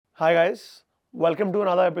Hi guys, welcome to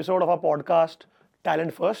another episode of our podcast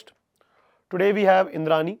Talent First. Today we have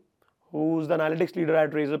Indrani, who's the analytics leader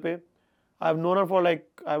at Razorpay. I've known her for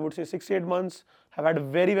I would say 6-8 months. Have had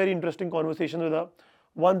very interesting conversations with her.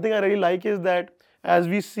 One thing I really like is that as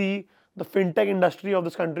we see the fintech industry of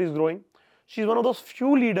this country is growing, she's one of those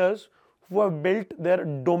few leaders who have built their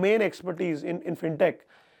domain expertise in fintech.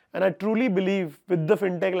 And I truly believe with the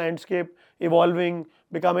fintech landscape evolving,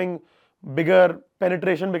 becoming bigger,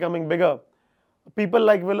 penetration becoming bigger, people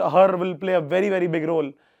like her will play a very big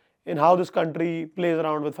role in how this country plays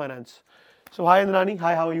around with finance. So hi Indrani,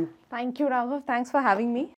 hi, how are you? Thank you, Raghav. Thanks for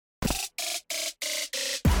having me.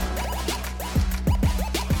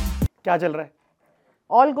 क्या चल रहा है?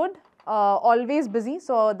 All good. Always busy.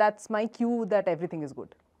 So that's my cue that everything is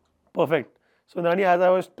good. Perfect. So Indrani, as I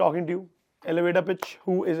was talking to you, elevator pitch,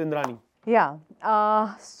 who is Indrani? Yeah.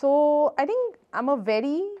 So I think I'm a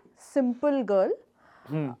very simple girl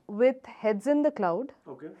with heads in the cloud,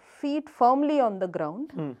 feet firmly on the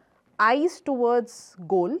ground, eyes towards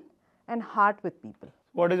goal and heart with people.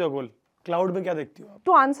 What is your goal? Cloud में क्या देखती हो आप?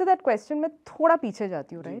 To answer that question, मैं थोड़ा पीछे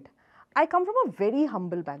जाती हूँ, right? I come from a very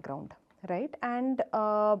humble background, right? And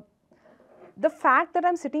the fact that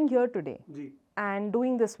I'm sitting here today and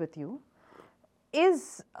doing this with you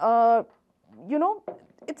is,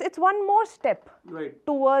 it's one more step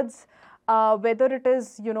towards whether it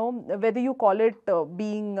is, whether you call it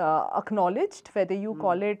being acknowledged, whether you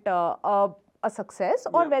call it a success,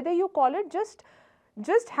 or whether you call it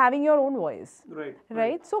just having your own voice,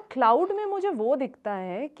 right? So cloud में मुझे वो दिखता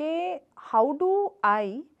है कि how do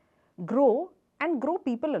I grow and grow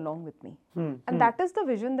people along with me, and that is the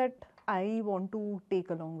vision that I want to take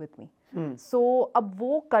along with me. So अब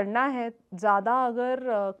वो करना है, ज़्यादा अगर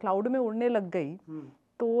क्लाउड में उड़ने लग गई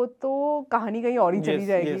तो कहानी कहीं और ही चली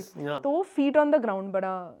जाएगी. तो फीट ऑन द ग्राउंड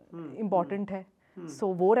बड़ा इम्पोर्टेंट है. सो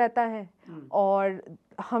वो रहता है और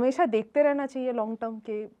हमेशा देखते रहना चाहिए लॉन्ग टर्म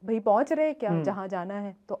के भाई पहुंच रहे क्या जहाँ जाना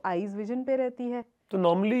है. तो आईज विजन पे रहती है. तो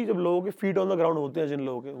नॉर्मली जब लोगों के फीट ऑन द ग्राउंड होते हैं, जिन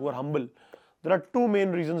लोगों के, वो are humble, there are two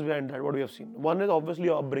main reasons behind that what we have seen. One is obviously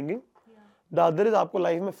your upbringing, the other is आपको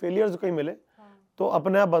लाइफ में फेलियर्स कहीं मिले तो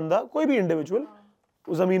अपने आप बंदा, कोई भी इंडिविजुअल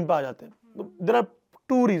उस जमीन पे आ जाते हैं. There are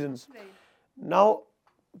two reasons. Now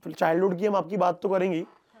childhood की हम आपकी बात तो करेंगी,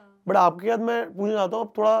 बट आपके बाद मैं पूछना चाहता हूँ,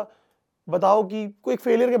 आप थोड़ा बताओ कि कोई एक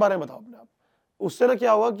फेलियर के बारे में बताओ अपने आप. उससे ना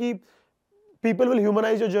क्या होगा कि people will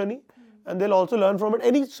humanize your journey and they will also learn from it.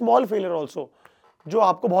 Any small failure also जो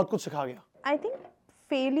आपको बहुत कुछ सिखा गया. आई थिंक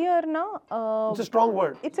फेलियर ना it's a strong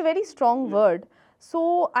word. It's a very strong word. So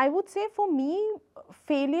I would say for me,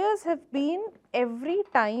 failures have been every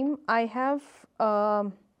time I have,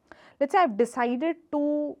 let's say I've decided to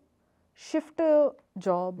shift a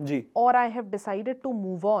job or I have decided to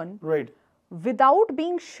move on, right, without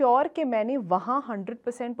being sure कि मैंने वहाँ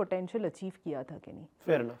 100% potential achieve किया था कि नहीं.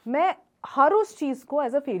 Fair enough. मैं हर उस चीज़ को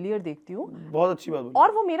as a failure देखती हूँ. बहुत अच्छी बात बोली.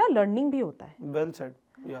 और वो मेरा learning भी होता है. Well said.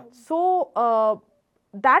 Yeah. So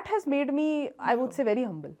that has made me, I would say, very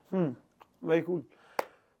humble. Very cool.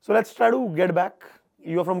 So let's try to get back.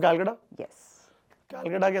 You are from Calcutta? Yes.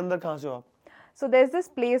 Calcutta के अंदर कहाँ से हो आप? So there's this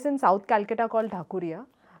place in South Calcutta called Dhakuria.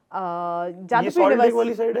 ये Salt Lake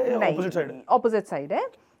वाली side है या opposite side है? Opposite side है.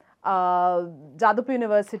 जादवपुर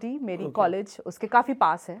यूनिवर्सिटी मेरी कॉलेज उसके काफी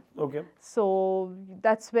पास है. Okay. So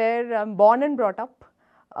that's where I'm born and brought up.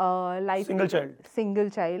 Like single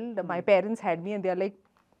child. My parents had me and they are like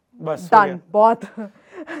बस done. बहुत.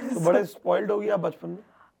 तो बड़े spoiled हो गई आप बचपन में?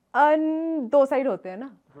 दो साइड होते हैं ना.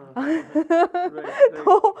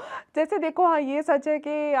 तो जैसे देखो, हाँ ये सच है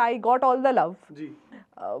कि I got all the love.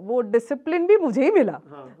 वो डिसिप्लिन भी मुझे ही मिला.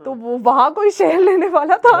 तो वो वहाँ कोई शेयर लेने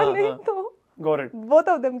वाला था नहीं. तो both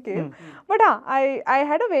of them came. But हाँ, I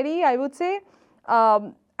had a very, I would say,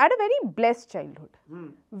 had a very blessed childhood.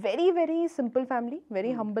 Very simple family,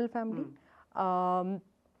 very humble family.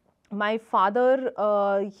 My father,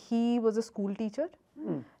 he was a school teacher.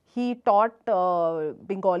 He taught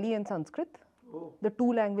Bengali and Sanskrit. The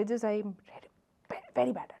two languages I am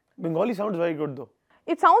very bad at. Bengali sounds very good though.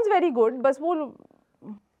 It sounds very good, but वो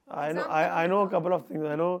I know a couple of things.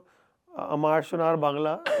 I know Amar Shunar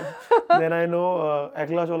Bangla. Then I know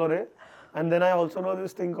Ekla Cholore. And then I also know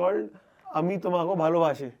this thing called Ami Tumako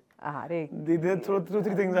Bhalobashe. They throw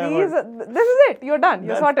 2-3 things I heard. This is it. You're done.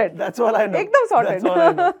 You're sorted. That's all I know. Ekdam sorted. That's all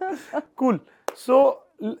I know. Cool. So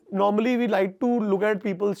normally we like to look at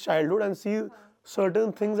people's childhood and see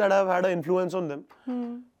certain things that have had an influence on them.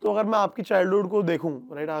 तो अगर मैं आपकी childhood को देखूं,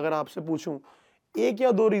 right, अगर आपसे पूछूं, एक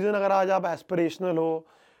या दो रीजन अगर आज आप एस्पिरेशनल हो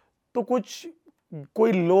तो कुछ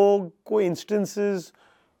कोई लोग, कोई इंस्टेंसेस,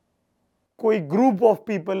 कोई ग्रुप ऑफ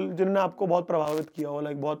पीपल जिन्होंने आपको बहुत प्रभावित किया हो,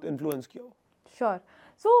 लाइक बहुत इन्फ्लुएंस किया हो? श्योर.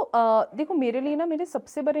 देखो मेरे लिए ना मेरे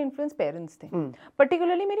सबसे बड़े इन्फ्लुएंस पेरेंट्स थे,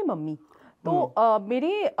 पर्टिकुलरली मेरी मम्मी। तो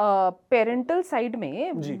मेरे पेरेंटल साइड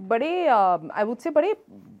में बड़े आई वुड से बड़े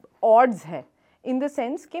ऑड्स है, इन द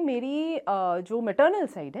सेंस कि मेरी जो मैटरनल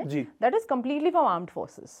साइड है that is completely from armed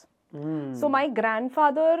forces. So my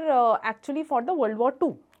grandfather actually fought the World War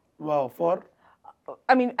II. Wow, for?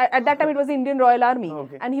 I mean, at that time it was the Indian Royal Army,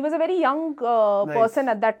 and he was a very young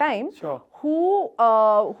person at that time,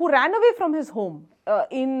 who ran away from his home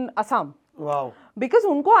in Assam. Wow. Because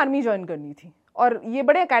उनको army join करनी थी, और ये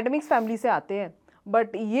बड़े academics family से आते हैं,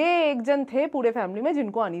 but ये एक जन थे पूरे फैमिली में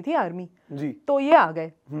जिनको आनी थी आर्मी जी, तो ये आ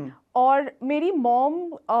गए. और मेरी मॉम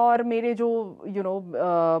और मेरे जो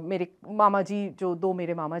मेरे मामा जी, जो दो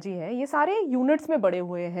मेरे मामा जी हैं, ये सारे यूनिट्स में बड़े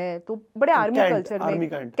हुए हैं, तो बड़े आर्मी कल्चर में,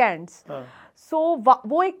 कैंट्स. सो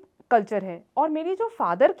वो एक कल्चर है. और मेरी जो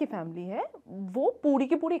फादर की फैमिली है वो पूरी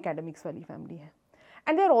की पूरी एकेडमिक्स वाली फैमिली है.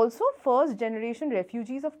 And they are also first generation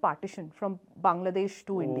refugees of partition from Bangladesh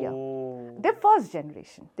to India. They're first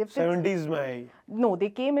generation. 70s में? No, they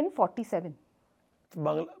came in 47.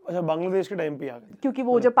 अच्छा, बांग्लादेश के टाइम पे आ गए, क्योंकि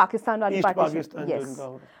वो जब पाकिस्तान वाली पार्टीशन. Yes.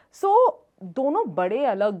 So दोनों बड़े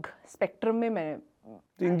अलग स्पेक्ट्रम में मैं.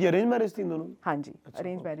 तो इनकी अरेंज मैरिज थी दोनों? हाँ जी,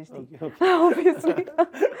 अरेंज मैरिज थी ऑब्वियसली.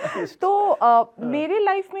 तो मेरे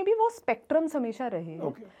लाइफ में भी वो स्पेक्ट्रम्स हमेशा रहे.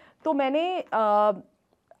 तो मैंने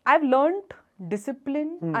I have learned discipline,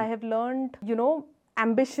 I have learned,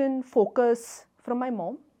 ambition, focus from my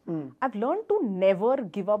mom. I've learned to never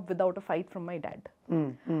give up without a fight from my dad.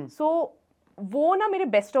 So वो ना मेरे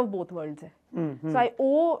best of both worlds है. So I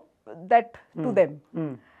owe that to them.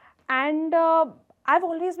 And I've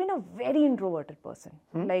always been a very introverted person,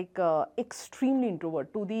 like extremely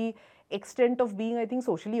introvert, to the extent of being, I think,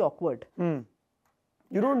 socially awkward.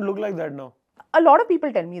 You don't look like that now. A lot of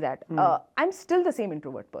people tell me that. I'm still the same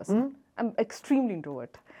introvert person. I'm extremely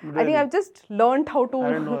introvert. Really? I think I've just learned how to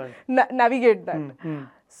navigate that.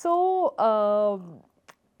 So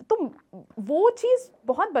तो वो चीज़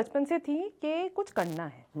बहुत बचपन से थी कि कुछ करना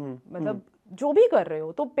है. मतलब जो भी कर रहे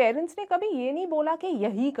हो, तो पेरेंट्स ने कभी ये नहीं बोला कि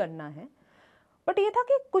यही करना है, बट ये था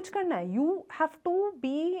कि कुछ करना है. You have to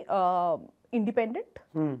be independent.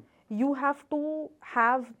 You have to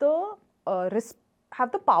have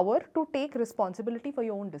the power to take responsibility for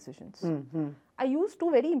your own decisions. I use two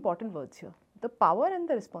very important words here, the power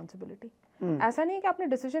and the responsibility. ऐसा नहीं है कि आपने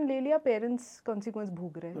डिसीजन ले लिया, parents consequence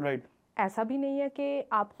भोग रहे हैं. राइट. ऐसा भी नहीं है कि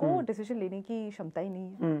आपको डिसीजन लेने की क्षमता ही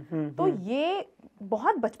नहीं है. तो ये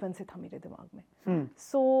बहुत बचपन से था मेरे दिमाग में.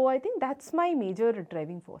 सो आई think that's my major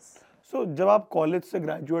driving force. सो जब आप कॉलेज से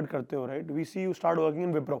ग्रेजुएट करते हो, right, we C you start working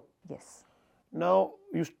in Wipro. Yes. Now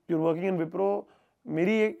you are working in Wipro.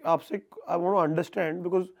 मेरी एक आपसे आई वांट टू अंडरस्टैंड,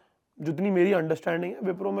 बिकॉज जितनी मेरी अंडरस्टैंडिंग है,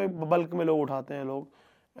 विप्रो में बल्क में लोग उठाते हैं लोग,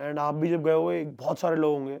 एंड आप भी जब गए हो बहुत सारे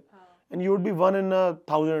लोग होंगे, and you would be 1 in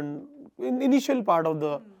 1000 in initial part of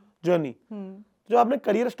the journey. जब आपने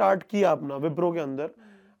करियर स्टार्ट किया अपना विप्रो के अंदर,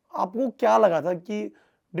 आपको क्या लगा था कि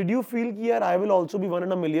डिड यू फील कि यार I will also be 1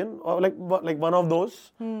 in a million, और like one of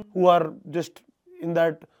those who are just in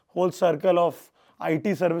that whole circle of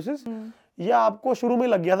IT services, या आपको शुरू में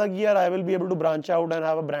लग गया था कि यार I will be able to branch out and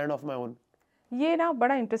have a brand of my own? ये ना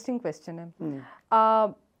बड़ा इंटरेस्टिंग क्वेश्चन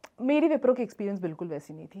है. मेरी विप्रो की एक्सपीरियंस बिल्कुल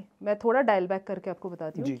वैसी नहीं थी. मैं थोड़ा डायल बैक करके आपको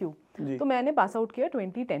बताती हूँ क्यों. तो मैंने पास आउट किया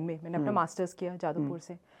 2010 में. मैंने अपना मास्टर्स किया जादवपुर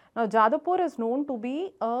से. Now Jadavpur is known to be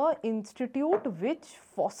a institute which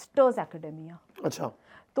fosters academia. अच्छा.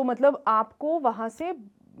 तो मतलब आपको वहाँ से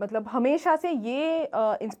मतलब हमेशा से ये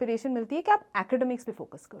इंस्पिरेशन मिलती है कि आप एकेडमिक्स पे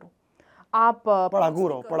फोकस करो, आप पढ़ाकू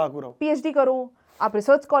रहो, PhD करो, आप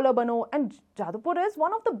रिसर्च स्कॉलर बनो. And Jadavpur is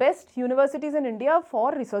one of the best universities in India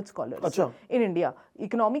for research scholars. In India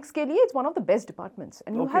economics के लिए it's one of the best departments,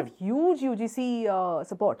 and you have huge UGC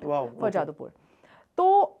support for Jadavpur.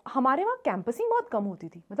 तो हमारे वहाँ कैंपसिंग बहुत कम होती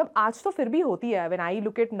थी. मतलब आज तो फिर भी होती है. When I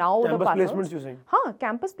look at now the पास, हाँ,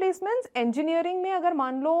 कैंपस प्लेसमेंट्स इंजीनियरिंग में अगर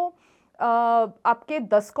मान लो आपके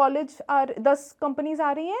 10 कंपनीज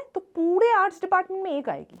आ रही हैं, तो पूरे आर्ट्स डिपार्टमेंट में एक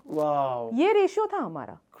आएगी. ये रेशियो था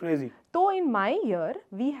हमारा. Crazy. तो in my year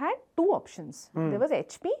we had 2 options. There was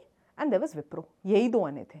HP and there was Wipro. यही 2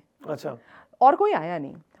 आने थे. अच्छा. और कोई आया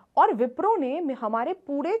नहीं. और विप्रो ने हमारे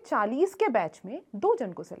पूरे 40 के बैच में 2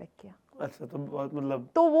 जन को सेलेक्ट किया. अच्छा. तो बहुत मतलब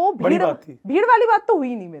तो वो भीड़ वाली बात तो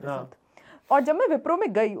हुई नहीं मेरे साथ. और जब मैं विप्रो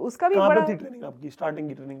में गई, उसका भी बड़ा ट्रेनिंग आपकी, स्टार्टिंग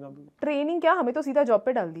की ट्रेनिंग क्या, हमें तो सीधा जॉब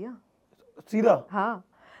पे डाल दिया. सीधा? हाँ.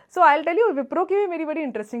 सो I will tell you, Wipro की भी मेरी बड़ी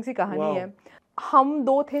इंटरेस्टिंग सी कहानी है. हम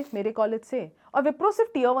 2 थे मेरे कॉलेज से, और विप्रो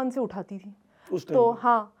सिर्फ Tier 1 से उठाती थी. तो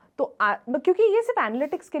हाँ, तो क्योंकि ये सिर्फ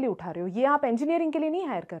एनालिटिक्स के लिए उठा रहे हो, ये आप इंजीनियरिंग के लिए नहीं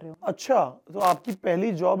हायर कर रहे हो. अच्छा. तो आपकी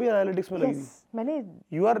पहली जॉब ही एनालिटिक्स में लगी थी? मैंने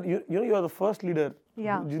you are the first leader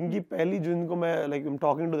जिनकी पहली, जिनको मैं like I'm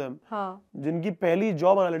talking to them, हाँ. जिनकी पहली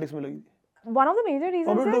जॉब एनालिटिक्स में लगी थी. One of the major reasons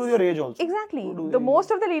Probably to do with your age also. Exactly. To do with The your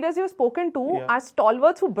most of the leaders you've spoken to are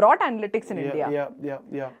stalwarts who brought analytics in India.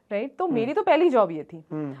 Yeah. Right? तो मेरी तो पहली job ये थी.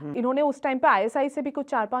 इन्होंने उस time पे ISI से भी कुछ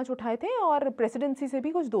 4-5 उठाए थे और प्रेसिडेंसी से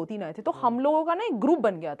भी कुछ 2-3 आए थे. तो हम लोगों का ना एक ग्रुप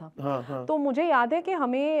बन गया था. तो मुझे याद है कि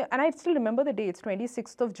हमें, and I still remember the day, it's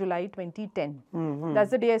 26th of July 2010.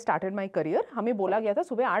 That's the day I started my career. हमें बोला गया था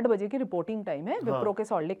सुबह 8 बजे की रिपोर्टिंग टाइम है, विप्रो के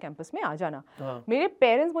सॉल्ट लेक कैंपस में आ जाना. मेरे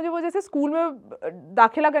पेरेंट्स मुझे वो जैसे स्कूल में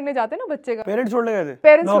दाखिला करने जाते हैं ना बच्चे का, पेरेंट्स छोड़ने गए थे,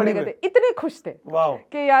 पेरेंट्स छोड़ने गए थे, इतने खुश थे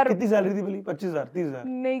कि यार. कितनी सैलरी थी बोली? 25,000 30,000?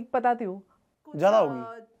 नहीं पता थी, वो ज्यादा होगी,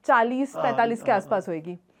 40-45 के आसपास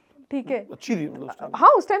होगी. ठीक है, अच्छी थी मतलब.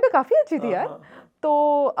 हाँ उस टाइम पे काफी अच्छी थी यार. तो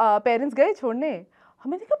पेरेंट्स गए छोड़ने,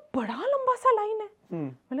 हमें देखा बड़ा लंबा सा लाइन है.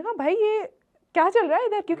 मैंने कहा भाई ये क्या चल रहा है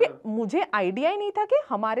इधर, क्योंकि मुझे आइडिया ही नहीं था कि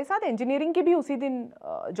हमारे साथ इंजीनियरिंग की भी उसी दिन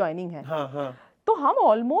ज्वाइनिंग है. तो हम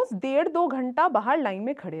ऑलमोस्ट 1.5-2 घंटा बाहर लाइन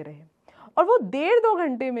में खड़े रहे. और वो 1.5-2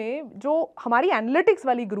 घंटे में जो हमारी एनालिटिक्स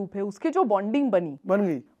वाली ग्रुप है उसकी जो बॉन्डिंग बन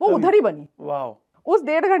गई वो उधर ही बनी. उस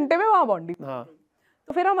 1.5 घंटे में वहाँ बॉन्डिंग.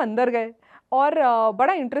 तो फिर हम अंदर गए और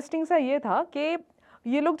बड़ा इंटरेस्टिंग सा ये था कि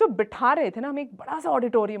ये लोग जो बिठा रहे थे ना, हमें एक बड़ा सा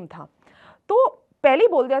ऑडिटोरियम था. तो पहले ही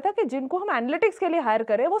बोल दिया था कि जिनको हम एनालिटिक्स के लिए हायर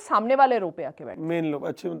करें वो सामने वाले रो पे आके बैठो, मेन लोग,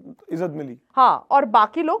 अच्छे इज्जत मिली. हाँ, और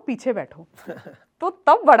बाकी लोग पीछे बैठो. तो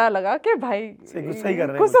तब बड़ा लगा कि भाई कुछ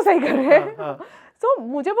तो सही कर रहे हैं. तो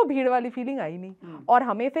मुझे वो भीड़ वाली फीलिंग आई नहीं. और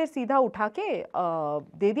हमें फिर सीधा उठा के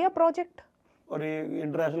दे दिया प्रोजेक्ट. और ये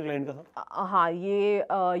इंटरनेशनल क्लाइंट का था? हाँ, ये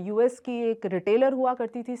यूएस की एक रिटेलर हुआ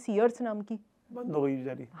करती थी, सीयर्स नाम की, बंद हो गई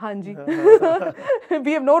बेचारी. हाँ जी.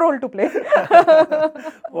 We have no role to play.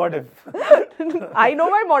 What if? I know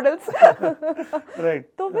my models. Right.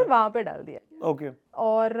 तो फिर वहाँ पे डाल दिया. Okay.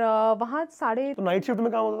 और वहाँ तो नाइट शिफ्ट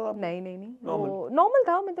में काम होता था? नहीं, नॉर्मल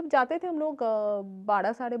था. मतलब जाते थे हम लोग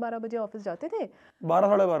 12-12:30 बजे ऑफिस जाते थे.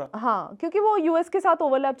 12-12:30? हाँ, क्योंकि वो यूएस के साथ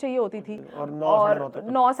ओवरलैप चाहिए होती थी. और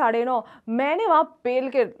 9-9:30 मैंने वहाँ पेल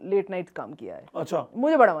के लेट नाइट काम किया है. अच्छा,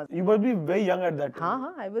 मुझे बड़ा मजा. You must be very young at that time.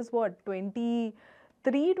 हाँ, I was what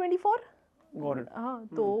 23-24. हाँ,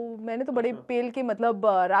 तो मैंने तो बड़े पेल के, मतलब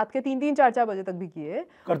रात के 3-3 4-4 बजे तक भी किए.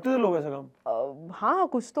 करते थे लोग ऐसा काम? हाँ,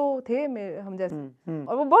 कुछ तो थे हम जैसे.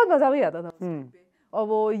 और वो बहुत मजा भी आता था. और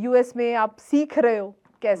वो यूएस में आप सीख रहे हो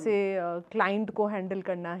कैसे क्लाइंट को हैंडल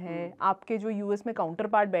करना है. आपके जो यूएस में काउंटर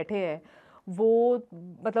पार्ट बैठे हैं वो,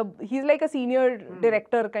 मतलब he is like a senior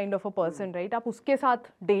director kind of a person, right. आप उसके साथ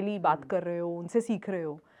डेली बात कर रहे हो, उनसे सीख रहे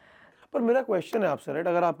हो. पर मेरा क्वेश्चन है आपसे, राइट,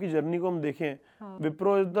 अगर आपकी जर्नी को हम देखें,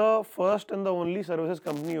 Wipro is the first and the only services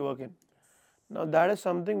company you work in. Now that is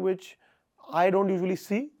something which I don't usually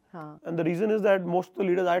C, and the reason is that most of the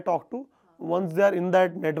leaders I talk to, once they are in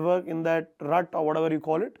that network, in that rut or whatever you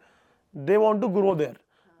call it, they want to grow there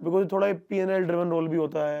because थोड़ा P&L driven role भी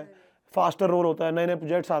होता है, faster role होता है, नए-नए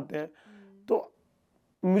projects आते हैं. तो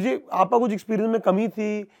मुझे आपका कुछ एक्सपीरियंस में कमी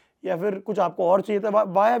थी या फिर कुछ आपको और चाहिए था?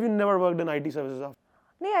 Why have you never worked in IT services?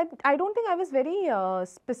 नहीं, I don't think I was very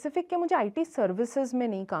specific कि मुझे IT सर्विसेज में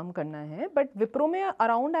नहीं काम करना है. बट विप्रो में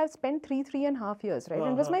around I have spent 3.5 years, right.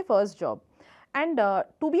 It was my first job. And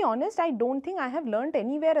to be honest, I don't think I have learnt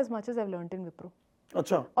anywhere as much as I've learnt in Wipro.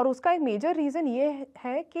 अच्छा. और उसका एक major reason ये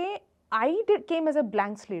है कि I came as a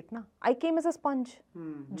blank slate ना. I came as a sponge.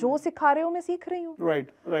 जो सिखा रहे हो मैं सीख रही हूँ.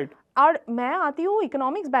 Right. और मैं आती हूँ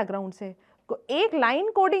इकोनॉमिक्स बैकग्राउंड से. एक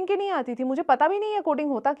लाइन कोडिंग की नहीं आती थी. मुझे पता भी नहीं है कोडिंग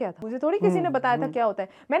होता क्या था. मुझे थोड़ी किसी ने बताया था क्या होता है.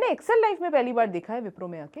 मैंने एक्सेल लाइफ में पहली बार देखा है विप्रो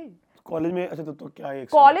में आके. कॉलेज में? अच्छा, तो क्या है?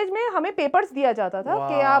 कॉलेज में हमें पेपर्स दिया जाता था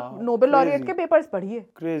कि आप नोबेल लॉरिएट के पेपर्स पढ़िए.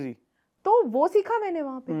 क्रेजी. तो वो सीखा मैंने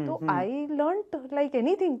वहाँ पे. तो आई लर्नड लाइक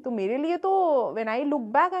एनीथिंग. तो मेरे लिए तो when I look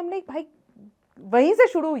back I am like भाई वहीं से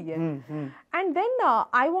शुरू हुई है. And then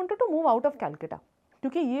I wanted to move out of Calcutta,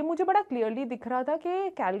 क्योंकि ये मुझे बड़ा क्लियरली दिख रहा था कि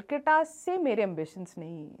कैलकाटा से मेरे एम्बिशंस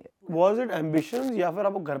नहीं. वाज इट एम्बिशंस या फिर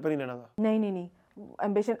आपको घर पर ही रहना था? नहीं,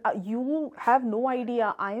 ambition. You have no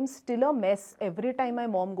idea. I am still a mess every time my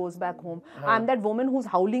mom goes back home. I'm that woman who's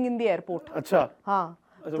howling in the airport. अच्छा. हाँ.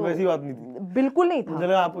 अच्छा, तो वैसी बात नहीं थी? बिल्कुल नहीं था.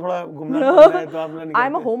 मुझे आपको थोड़ा घूमना है तो आप नहीं.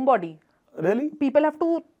 I'm a homebody. Really? People have to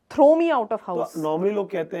throw me out of house. तो नॉर्मली लोग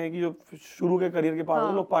कहते हैं कि जो शुरू के करियर के पार्ट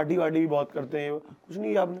में लोग पार्टी भी बहुत करते हैं. कुछ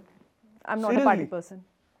नहीं किया आपने? I'm not a party person.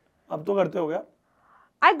 अब तो करते हो क्या?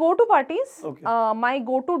 I go to parties. Okay. My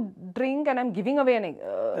go-to drink, and I'm giving away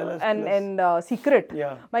an secret.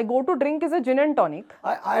 Yeah. My go-to drink is a gin and tonic.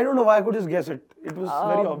 I don't know why I could just guess it. It was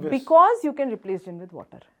very obvious. Because you can replace gin with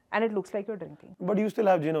water, and it looks like you're drinking. But you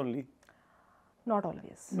still have gin only. Not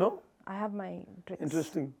always. No. I have my tricks.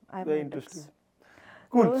 Interesting. Very interesting.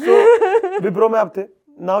 Cool. So Wipro में आप थे.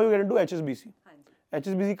 Now you get into HSBC.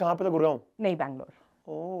 HSBC कहाँ पे था? गुड़गांव? नहीं, Bangalore.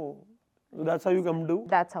 Oh. So that's how you come to.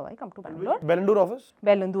 That's how I come to Bangalore. Bellandur office.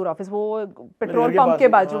 Bellandur office, वो मेरे petrol घर के पंप पास के है।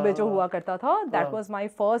 बाजू हाँ, में जो हाँ, हुआ करता था, that was my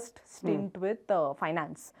first stint with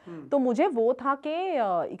finance. तो मुझे वो था कि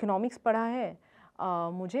इकोनॉमिक्स पढ़ा है,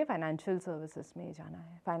 मुझे फाइनेंशियल सर्विसेज में जाना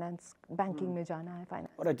है, फाइनेंस बैंकिंग में जाना है,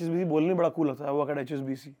 फाइनेंस। और HSBC बोलने में बड़ा कूल लगता है, वो अगर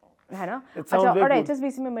HSBC है ना। It अच्छा, sounds very और cool.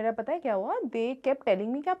 HSBC में मेरा पता है क्या हुआ, दे केप्ट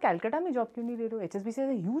टेलिंग मी कि आप कैलकाटा में जॉब क्यों नहीं ले रहे हो, HSBC is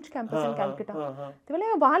a huge campus इन कैलकाटा। तो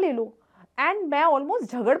बोले वहाँ ले लो, एंड मैं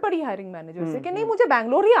ऑलमोस्ट झगड़ पड़ी हायरिंग मैनेजर से कि नहीं मुझे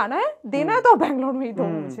बैंगलोर ही आना है, देना है तो बैंगलोर में ही दो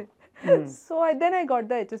मुझे। So then I got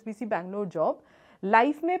the HSBC Bangalore job.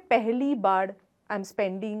 Life में पहली बार I am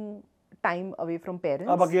spending time away from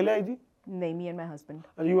parents. आप अकेले आई थी? नहीं, me and my husband.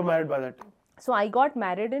 You were married by that time. So I got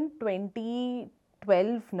married in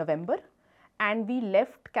 2012 November and we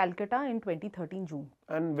left Calcutta in 2013 June.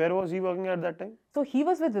 And where was he working at that time? So he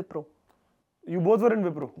was with Wipro. You both were in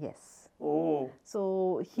Wipro? Yes. Oh. So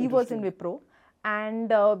he was in Wipro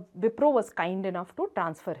and Wipro was kind enough to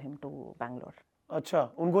transfer him to Bangalore. अच्छा,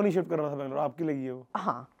 उनको नहीं shift करना था बैंगलोर, आपके लिए ये वो।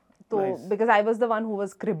 हाँ, तो because I was the one who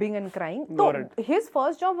was cribbing and crying. तो his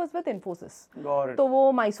first job was with Infosys. Got it. तो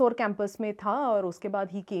वो मैसूर कैंपस में था और उसके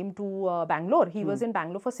बाद he came to Bangalore. He was in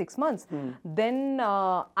Bangalore for 6 months. Then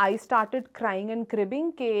I started crying and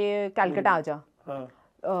cribbing कि कैलकाटा आ जा।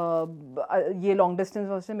 ये लॉन्ग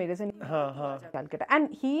डिस्टेंस से मेरे से नहीं Calcutta.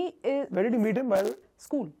 And he is. Where did you meet him by the way?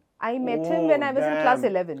 School. I met him when I was in class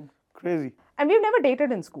 11. Crazy. And we've never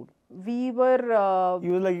dated in school. We were.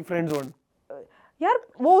 You were like friends one. यार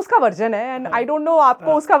वो उसका version है and I don't know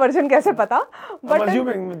आपको उसका version कैसे पता, but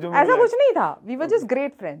ऐसा कुछ नहीं था, we were just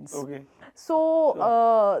great friends. सो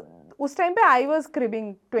उस टाइम पे आई वाज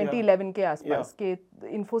क्रिबिंग 2011 के आसपास के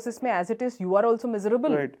इन्फोसिस में as it is you are also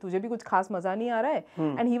miserable, तुझे भी कुछ खास मजा नहीं आ रहा है,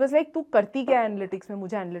 एंड ही वाज लाइक तू करती क्या एनालिटिक्स में,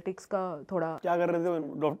 मुझे एनालिटिक्स का थोड़ा। क्या कर रहे थे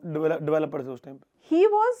डेवलपर से उस टाइम पे? He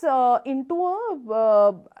was into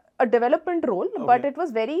a development role, but it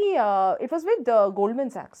was very it was with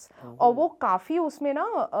Goldman Sachs. और वो काफी उसमें ना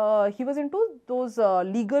he was into those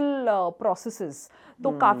legal processes,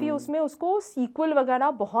 तो काफी उसमें उसको SQL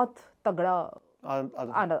वगैरह बहुत तगड़ा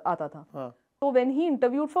आता था। तो when he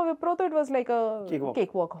interviewed for Wipro तो it was like a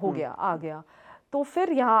cakewalk, हो गया, आ गया। तो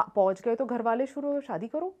फिर यहाँ पहुंच गए तो घर वाले शुरू शादी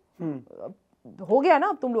करो, हो गया ना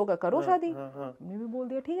अब तुम लोग करो शादी। हमने भी बोल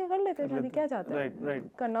दिया ठीक है कर लेते हैं शादी, क्या चाहते हैं,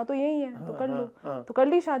 करना तो यही है तो कर लो। तो कर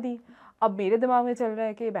ली शादी। अब मेरे दिमाग में चल रहा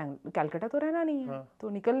है कि कैलकाटा तो रहना नहीं है, तो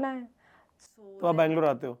निकलना है। तो आप बैंगलोर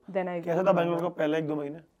आते हो। कैसा था बैंगलोर का पहला 1-2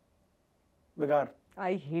 महीने? बेकार।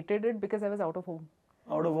 I hated it because I was out of home.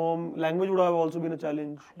 Out of home, language would have also been a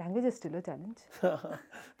challenge. Language is still a challenge.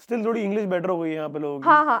 Still थोड़ी English better हो गई यहाँ पे लोग।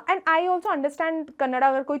 हाँ, and I also understand Kannada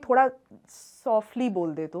अगर कोई थोड़ा softly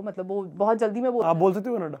बोल दे तो मतलब वो बहुत जल्दी में बोल। आप बोल सकते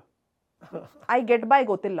हो Kannada? I get by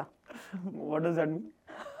Gotilla. What does that mean?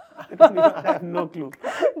 I have no clue.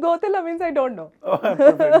 Gotilla means I don't know. Oh,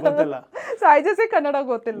 perfect, Gotilla. So I just say Kannada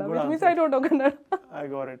Gotilla, which means I don't know Kannada. I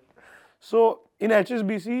got it. So in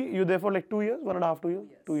HSBC, you there for like 2 years, 1.5, 2 years?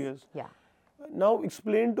 Yes. 2 years. Yeah. Now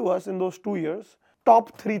explain to us in those 2 years,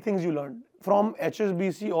 top 3 things you learned from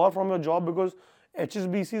HSBC or from your job, because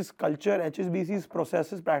HSBC's culture, HSBC's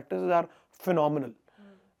processes, practices are phenomenal.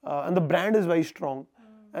 And the brand is very strong.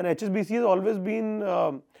 And HSBC has always been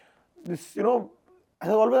this,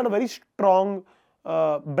 has always had a very strong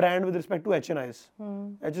brand with respect to HNIs.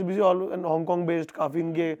 HSBC always and Hong Kong based, काफी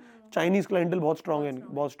इनके Chinese clientele बहुत strong है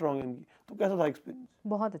इनकी। तो कैसा था experience?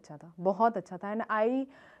 बहुत अच्छा था and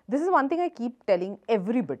this is one thing I keep telling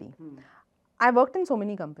everybody. I worked in so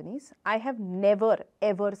many companies. I have never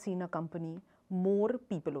ever seen a company more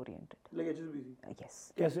people oriented. Like HSBC?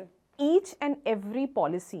 Yes. कैसे? Each and every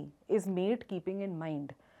policy is made keeping in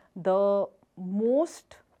mind the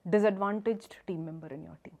most disadvantaged team member in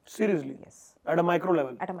your team. Seriously? Yes. At a micro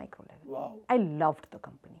level? At a micro level. Wow. I loved the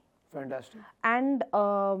company. Fantastic. And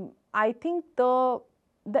I think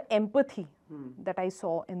the empathy that I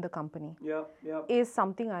saw in the company is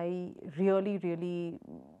something I really, really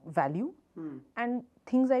value, and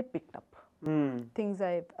things I picked up. Things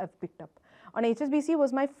I've picked up. And HSBC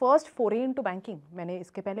was my first foray into banking. मैंने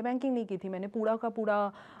इसके पहले banking नहीं की थी, मैंने पूरा का पूरा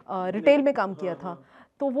रिटेल में काम किया था,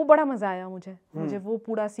 तो वो बड़ा मजा आया मुझे वो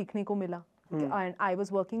पूरा सीखने को मिला. And I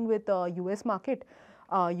was working with US market,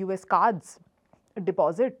 US cards,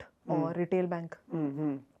 deposit और रिटेल बैंक.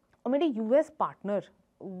 और मेरे US पार्टनर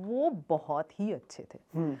वो बहुत ही अच्छे थे.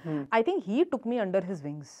 I think he took me under his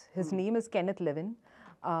wings. His name is Kenneth Levin.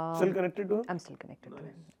 Still connected to him? I'm still connected to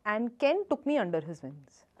him. And Ken took me under his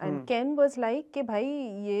wings. And Ken was like कि भाई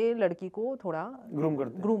ये लड़की को थोड़ा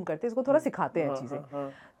groom करते इसको थोड़ा सिखाते हैं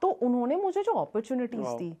चीजें. तो उन्होंने मुझे जो अपॉर्चुनिटीज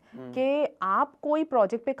दी कि आप कोई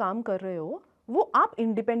प्रोजेक्ट पे काम कर रहे हो वो आप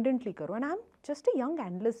इंडिपेंडेंटली करो, and I am just a young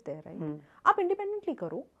analyst there, right? आप independently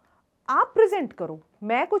करो, आप present करो,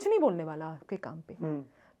 मैं कुछ नहीं बोलने वाला आपके काम पे.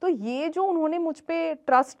 तो ये जो उन्होंने मुझ पे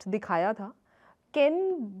ट्रस्ट दिखाया था, Ken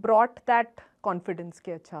brought that confidence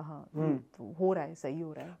कि अच्छा हाँ तो हो रहा है, सही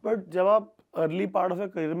हो रहा है. But जब आप early part of your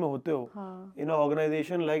career में होते हो, in an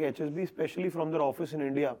organization like HSB, especially from their office in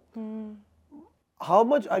India, how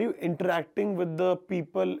much are you interacting with the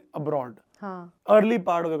people abroad? Early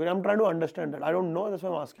part of your career, I'm trying to understand that. I don't know, that's why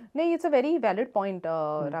I'm asking. नहीं, it's a very valid point,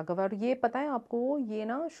 Raghav. और ये पता है आपको, ये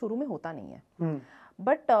ना शुरू में होता नहीं है,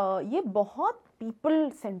 बट ये बहुत people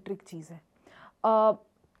centric चीज़ है.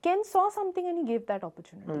 Ken saw something and he gave that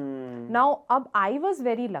opportunity. Now, अब I was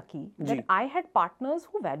very lucky that I had partners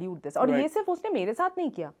who valued this. और ये सिर्फ उसने मेरे साथ नहीं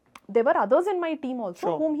किया. There were others in my team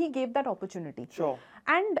also whom he gave that opportunity.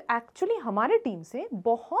 And actually हमारे टीम से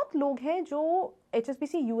बहुत लोग हैं जो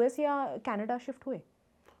HSBC US या कनाडा शिफ्ट हुए.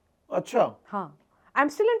 अच्छा. हाँ. I'm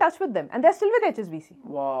still in touch with them and they're still with HSBC.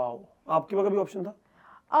 Wow. आपके पास कभी ऑप्शन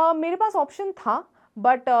था? मेरे पास ऑप्शन था.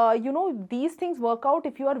 But you know, these things work out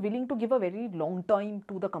if you are willing to give a very long time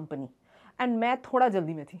to the company. And मैं थोड़ा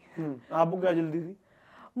जल्दी में थी. आपको क्या जल्दी थी?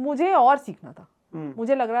 मुझे और सीखना था.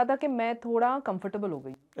 मुझे लग रहा था कि मैं थोड़ा comfortable हो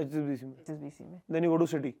गई. HSBC में. Then you go to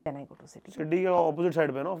City. Then I go to City. City के opposite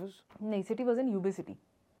side पे ना office? नहीं, City was in UB City.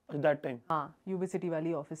 At that time. हाँ, UB City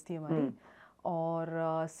वाली ऑफिस थी हमारी.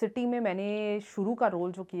 और सिटी में मैंने शुरू का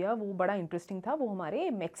रोल जो किया वो बड़ा इंटरेस्टिंग था. वो हमारे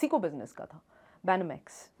मेक्सिको बिजनेस का था,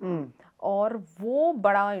 बैनमैक्स. और वो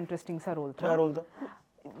बड़ा इंटरेस्टिंग सा रोल था. क्या रोल था?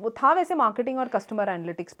 वो था वैसे मार्केटिंग और कस्टमर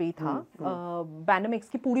एनालिटिक्स पे ही था. बैनमैक्स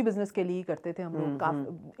की पूरी बिजनेस के लिए ही करते थे हम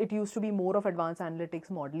लोग. It used to be more of advance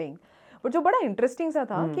analytics modelling. But जो बड़ा इंटरेस्टिंग सा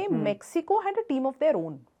था कि Mexico had a team of their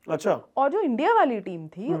own. अच्छा. और जो इंडिया वाली टीम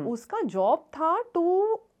थी उसका जॉब था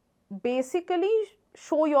to basically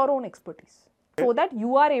show your own expertise so that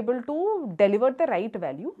you are able to deliver the right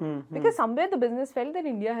value because somewhere the business felt that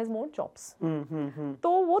India has more jobs.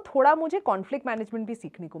 तो वो थोड़ा मुझे conflict management भी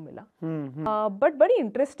सीखने को मिला. But बड़ी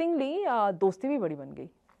interestingly दोस्ती भी बड़ी बन गई.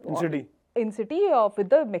 In city with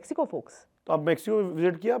the Mexico folks. तो आप मेक्सिको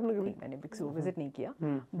विजिट किया आपने कभी? मैंने मेक्सिको विजिट नहीं किया,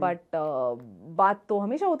 बट बात तो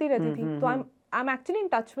हमेशा होती रहती थी. तो I'm actually in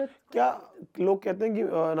touch with. क्या लोग कहते हैं कि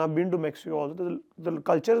I've been to Mexico also, तो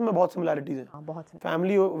कल्चर्स में बहुत सिमिलैरिटीज हैं. हाँ, बहुत.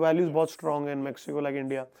 फैमिली वैल्यूज बहुत स्ट्रांग है इन मेक्सिको लाइक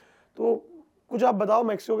इंडिया. तो कुछ आप बताओ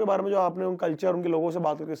मेक्सिको के बारे में जो आपने उन कल्चर उनके लोगों से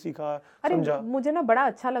बात करके सीखा, समझा. मुझे ना बड़ा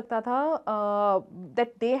अच्छा लगता था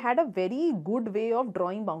that they had a very good way of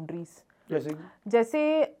drawing boundaries. जैसे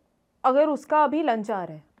अगर उसका अभी लंच आ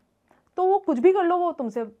रहा है तो वो कुछ भी कर लो, वो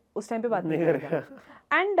तुमसे उस टाइम पे बात नहीं करेगा.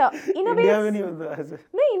 And in a way, in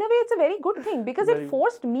a way it's a very good thing because it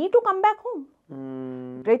forced me to come back home.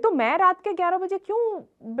 Right, तो मैं रात के 11 बजे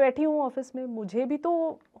क्यों बैठी हूँ ऑफिस में, मुझे भी तो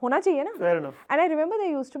होना चाहिए ना. Fair enough. And I remember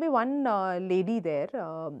there used to be one lady there.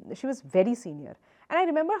 She was very senior, and I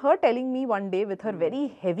remember her telling me one day with her very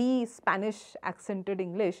heavy Spanish accented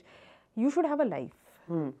English, "You should have a life.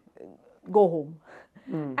 Go home."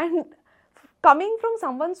 And coming from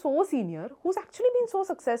someone so senior who's actually been so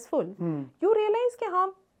successful, you realize कि हाँ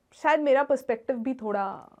शायद मेरा perspective भी थोड़ा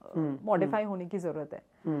modify होने की ज़रूरत है.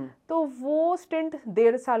 तो वो स्टिंट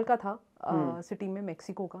 1.5 साल का था सिटी में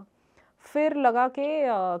मेक्सिको का. फिर लगा कि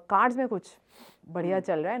कार्ड्स में कुछ बढ़िया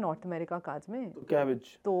चल रहा है, नॉर्थ अमेरिका कार्ड्स में.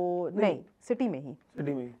 कैबेज तो नहीं, सिटी में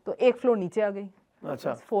ही. तो एक फ्लोर नीचे आ गई.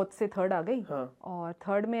 अच्छा. 4th से 3rd आ गई. और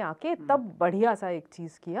 3rd में आके तब बढ़िया सा एक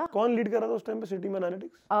चीज किया. कौन लीड कर रहा था उस टाइम पे सिटी में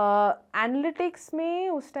एनालिटिक्स? एनालिटिक्स में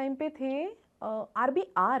उस टाइम पे थे आरबी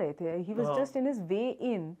आ रहे थे. He was just in his way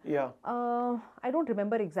in. I don't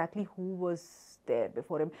remember exactly who was there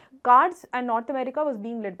before him. Cards and north America was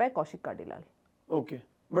being led by Kaushik काडीलाल. Okay.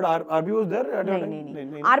 But RB was there at that time?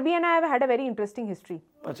 No. RB and I have had a very interesting history.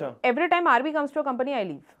 अच्छा. Every time RB comes to a company, I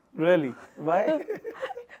leave. Really? Why?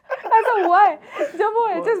 ऐसा हुआ है. जब वो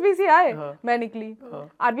HSBC आए, मैं निकली.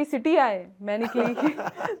 RB City आए, मैं निकली.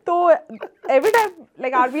 तो every time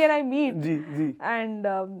like RB and I meet. Ji. And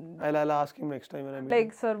I'll ask him next time when I meet.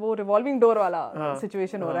 Like sir, वो revolving door वाला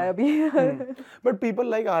situation हो रहा है अभी. But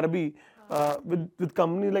people like RB with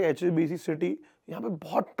companies like HSBC City, यहाँ पे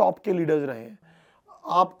बहुत top के लीडर्स रहे हैं.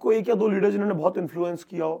 आपको एक या दो लीडर्स जिन्होंने बहुत इन्फ्लुएंस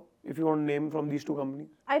किया हो, if you want to name from these two companies?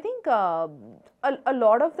 I think a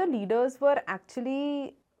lot of the leaders were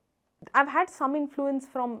actually, I've had some influence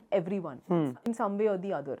from everyone in some way or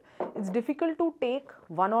the other. It's difficult to take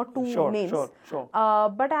one or two names. Sure.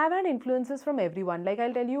 But I've had influences from everyone. Like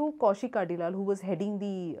I'll tell you, Kaushik Kadilal, who was heading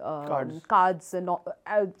the cards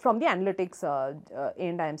from the analytics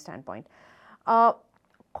A&IM standpoint.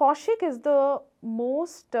 Kaushik is the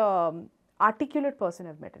most articulate person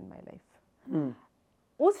I've met in my life.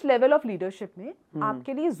 उस level of leadership में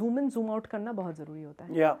आपके लिए zoom in zoom out करना बहुत जरूरी होता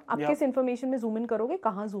है। आप किस इन्फॉर्मेशन में जूम इन करोगे,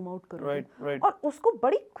 कहाँ जूम आउट करोगे, और उसको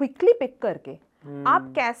बड़ी क्विकली पिक करके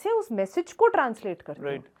आप कैसे उस मैसेज को ट्रांसलेट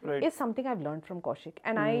करते हो, is something I have learned from Kaushik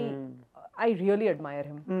and I really admire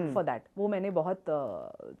him for that. वो मैंने बहुत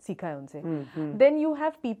सीखा है उनसे। Then you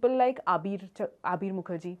have people like आबिर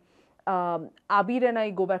Mukherjee. Abir and I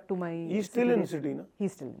go back to my. He's still in city, na?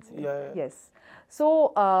 He's still in city. Yeah. Yes. So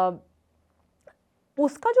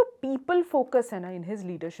उसका जो people focus है ना in his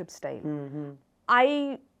leadership style,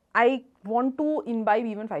 I want to imbibe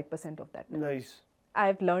even 5% of that. Nice.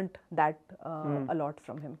 I've learnt that a lot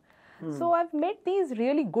from him. So I've met these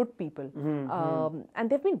really good people, and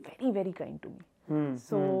they've been very, very kind to me.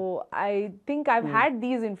 So I think I've had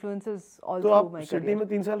these influences all through my career. तो आप city में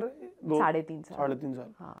 3 साल रहे? 3.5 साल. 3.5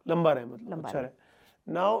 साल. लंबा रहे मतलब. अच्छा रहे.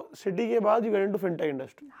 Now सिटी के बाद you get into fintech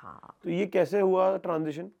industry. हाँ. तो ये कैसे हुआ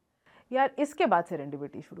transition? यार इसके बाद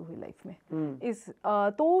सेरेंडिपिटी शुरू हुई लाइफ में.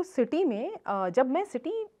 तो सिटी में जब मैं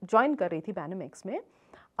सिटी ज्वाइन कर रही थी बैनोमिक्स में,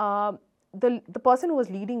 the person who was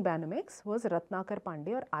leading Banamex was Ratnakar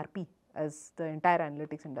Pandey or RP, as the entire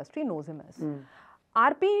analytics industry knows him as.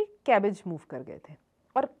 RP cabbage move कर गए थे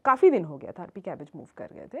और काफ़ी दिन हो गया था RP कैबेज मूव कर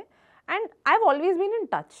गए थे. And I have always been in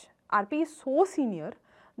touch. RP is so senior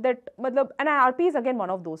that मतलब, and RP is again one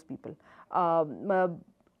of those people.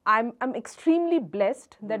 I'm extremely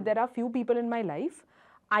blessed that there are few people in my life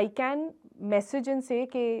I can message and say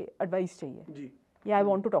कि advice चाहिए. Yeah, I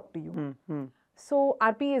want to talk to you. So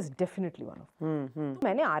RP is definitely one of them. तो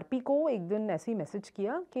मैंने RP को एक दिन ऐसे ही message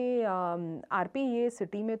किया कि RP ये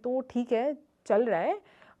सिटी में तो ठीक है चल रहा है,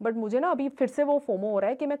 बट मुझे ना अभी फिर से वो फोमो हो रहा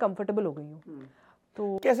है कि मैं कंफर्टेबल हो गई हूँ.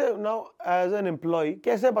 तो कैसे नाउ एज एन एम्प्लॉय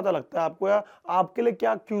कैसे पता लगता है आपको, या आपके लिए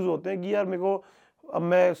क्या क्यूज होते हैं कि यार मेरे को अब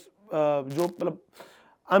मैं जो मतलब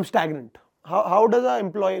I am stagnant. How does a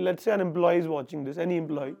employ, let's say N employ is watching this, any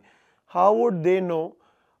employee, how would they know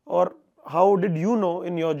और how did you know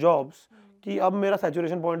in your jobs कि अब मेरा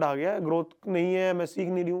सैचुरेशन पॉइंट आ गया है, ग्रोथ नहीं है, मैं सीख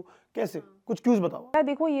नहीं रही हूँ, कैसे? कुछ क्यूज बताओ.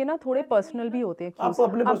 देखो ये ना थोड़े पर्सनल भी होते हैं.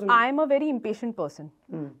 अब I am a very impatient person,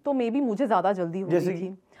 तो मे बी मुझे ज्यादा जल्दी हो रही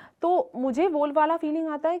थी. तो मुझे वो वाला फीलिंग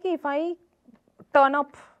आता है कि if I turn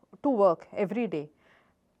up to work every day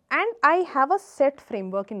and I have a set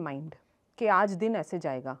framework in mind कि आज दिन ऐसे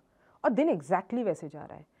जाएगा, और दिन एग्जैक्टली वैसे जा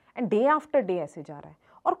रहा है, एंड डे आफ्टर डे ऐसे जा रहा है,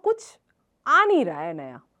 और कुछ आ नहीं रहा है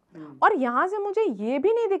नया, और यहाँ से मुझे ये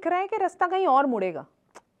भी नहीं दिख रहा है कि रास्ता कहीं और मुड़ेगा,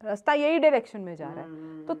 रास्ता यही डायरेक्शन में जा रहा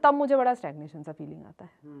है, तो तब मुझे बड़ा स्टैग्नेशन सा फीलिंग आता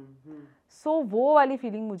है. सो वो वाली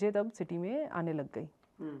फीलिंग मुझे तब सिटी में आने लग गई.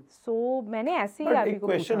 सो मैंने ऐसे ही आरपी को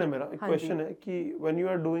पूछा. क्वेश्चन है मेरा, एक क्वेश्चन है कि when you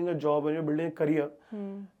are doing a job, when you are building a career,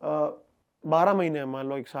 12 महीने हैं मान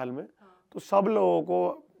लो एक साल में, तो सब लोगों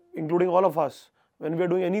को including all of us when we are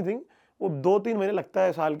doing anything, वो 2-3 महीने लगता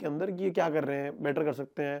है साल के अंदर कि ये क्या कर रहे हैं, बेटर कर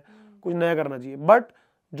सकते हैं, कुछ नया करना चाहिए. बट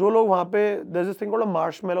जो लोग वहाँ पे, there is this thing called a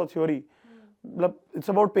Marshmallow theory, मतलब इट्स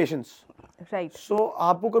अबाउट पेशेंस. राइट. सो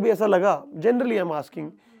आपको कभी ऐसा लगा, जनरली आई एम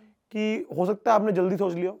आस्किंग, कि हो सकता है आपने जल्दी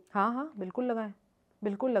सोच लिया? हाँ बिल्कुल लगा है,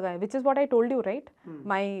 बिल्कुल लगा है. which is what I told you, right?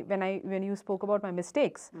 When you spoke about my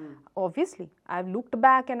mistakes, obviously I've looked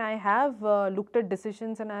back and I have looked at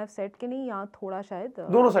decisions and I have said कि नहीं यहाँ थोड़ा शायद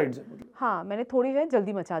दोनों साइड से. हाँ, मैंने थोड़ी शायद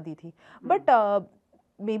जल्दी मचा दी थी, but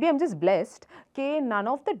maybe I'm just blessed कि none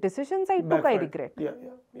of the decisions I took I regret. Yeah.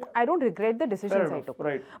 I don't regret the decisions I took.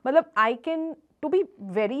 Right. मतलब I can, to be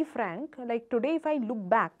very frank, like today if I look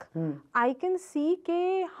back, I can see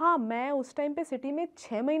कि हाँ मैं उस time पे city में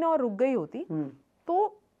 6 महीना और रुक गई होती,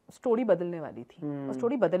 तो स्टोरी बदलने वाली थी, और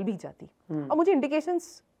स्टोरी बदल भी जाती, और मुझे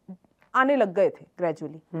इंडिकेशंस आने लग गए थे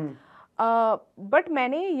ग्रेजुअली. बट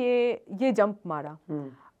मैंने ये जंप मारा,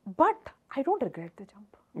 but I don't regret the jump.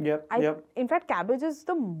 In fact, Cabbage is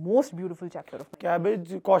the most beautiful chapter of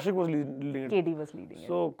Cabbage, Kaushik was leading it. KD was leading it.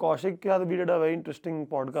 So Kaushik के साथ we did a very interesting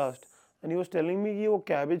podcast, and he was telling me कि वो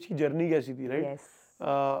Cabbage की journey कैसी थी, right? Yes.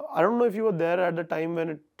 I don't know if you were there at the time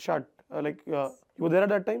when it shut. You were there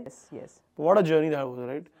at that time? Yes. What a journey that was,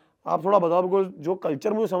 right? आप थोड़ा बताओ, because जो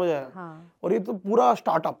culture मुझे समझ आया, और ये तो पूरा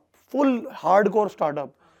startup, full hardcore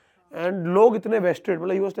startup, and लोग इतने vested,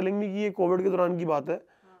 मतलब he was telling me कि ये COVID के दौरान की बात है.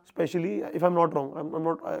 Especially if I'm not wrong, I'm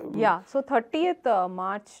not. Yeah, so 30th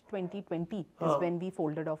March 2020 is when we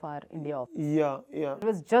folded off our India office. Yeah. It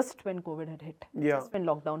was just when COVID had hit. Yeah. Just when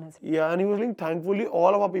lockdown has hit. Yeah, and he was like, thankfully,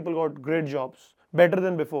 all of our people got great jobs, better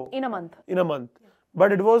than before. In a month.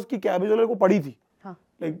 But it was कि Cabbage वाले को पड़ी थी. हाँ.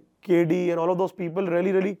 Like KD and all of those people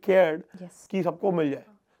really cared. Yes. कि सबको मिल जाए.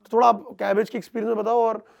 तो थोड़ा आप Cabbage के experience में बताओ,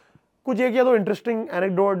 और कुछ एक या दो interesting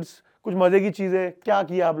anecdotes, कुछ मजे की चीजें क्या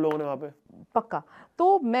किया आप लोगों ने वहाँ पे? पक्का.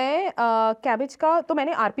 तो मैं कैबेज का, तो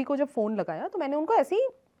मैंने आरपी को जब फ़ोन लगाया तो मैंने उनको ऐसे ही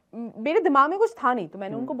मेरे दिमाग में कुछ था नहीं, तो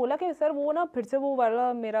मैंने उनको बोला कि सर वो ना फिर से वो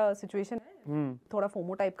वाला मेरा सिचुएशन है, थोड़ा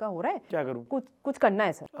फोमो टाइप का हो रहा है, क्या करूं, कुछ करना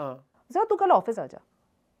है सर। सर तू कल ऑफिस आ जा।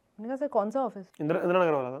 मैंने कहा सर कौन सा ऑफिस? इंदिरा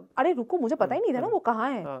नगर वाला था। अरे रुको, मुझे पता ही नहीं था ना वो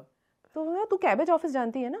कहाँ है। तो तू कैबेज ऑफिस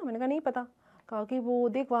जानती है ना? मैंने कहा नहीं पता। कहा कि वो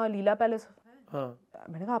देख वहाँ लीला पैलेस।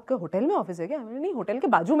 मैंने कहा आपके होटल में ऑफिस है क्या? मैंने नहीं, होटल के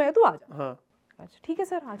बाजू में है, तू आ जा। अच्छा ठीक है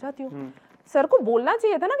सर, आ जाती हूँ। सर को बोलना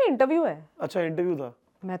चाहिए था ना कि इंटरव्यू है। अच्छा इंटरव्यू था?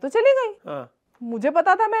 मैं तो चली गई, मुझे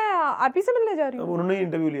पता था मैं आरपी से मिलने जा रही हूँ। उन्होंने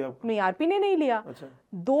इंटरव्यू लिया? नहीं, आरपी ने नहीं लिया। अच्छा।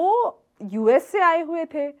 2 यूएस से आए हुए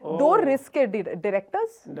थे, 2 रिस्क के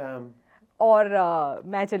डायरेक्टर्स, और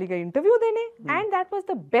मैं चली गई इंटरव्यू देने, and that was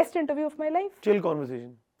the best interview of my life.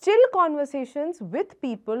 Chill conversations with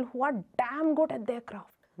people who are damn good at there craft,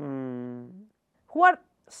 who are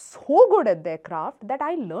so good at their craft that I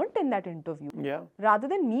learnt in that interview, rather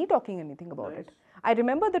than me talking anything about it. I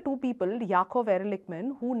remember the 2 people, Yakov Erlichman,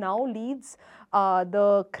 who now leads the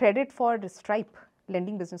credit for Stripe,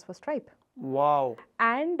 lending business for Stripe. Wow.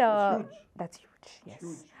 And that's huge. Yes.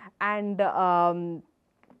 Huge. And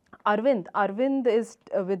Arvind is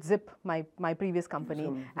with Zip, my previous company,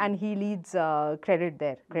 and he leads credit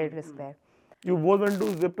there, credit risk there. You both went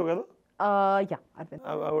to Zip together? Yeah, Arvind.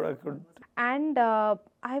 I could. And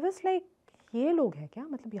I was like, ये लोग हैं क्या?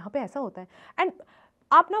 मतलब यहाँ पे ऐसा होता है? And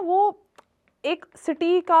आप ना वो एक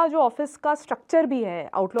सिटी का जो ऑफिस का स्ट्रक्चर भी है,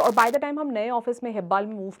 आउटलुक, और बाय द टाइम हम नए ऑफिस में हिब्बाल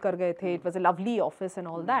में मूव कर गए थे, it was a lovely office and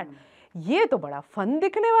all that. ये तो बड़ा फन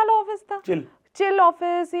दिखने वाला ऑफिस था, चिल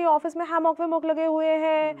ऑफिस, ये ऑफिस में हैमॉक वैमॉक लगे हुए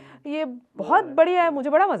हैं, ये बहुत बढ़िया है, मुझे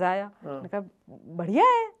बड़ा मजा आया। मैंने कहा बढ़िया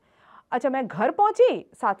है। अच्छा मैं घर पहुंची,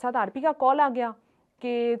 साथ साथ आरपी का कॉल आ गया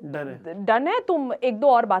कि डन है, तुम 1-2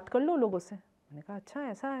 और बात कर लो लोगों से। मैंने कहा अच्छा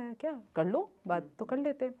ऐसा है क्या, कर लो बात तो कर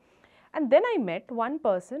लेते। And then I met one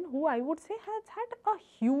person who I would say has had a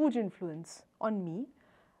huge influence on me,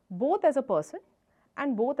 both as a person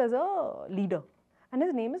and both as a leader. And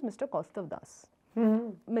his name is Mr. Kaustav Das.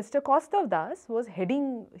 Mr. Kaustav Das was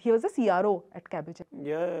he was a CRO at Cabbage.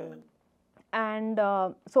 Yeah. And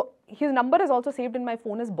so his number is also saved in my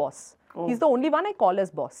phone as Boss. He's the only one I call as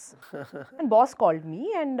Boss. And Boss called me,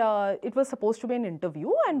 and it was supposed to be an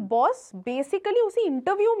interview, and Boss basically उसी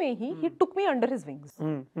interview में ही he took me under his wings.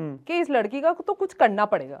 कि इस लड़की का तो कुछ करना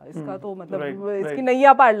पड़ेगा, इसका तो मतलब इसकी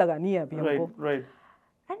नैया पार लगानी है अभी हमको।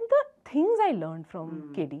 And the things I learned from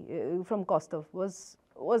KD, from Kaustav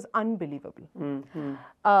was unbelievable.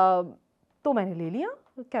 तो मैंने ले लिया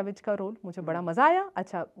कैबेज का रोल, मुझे बड़ा मजा आया।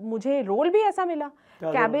 अच्छा मुझे रोल भी ऐसा मिला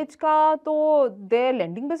कैबेज का, तो there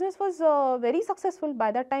lending business was very successful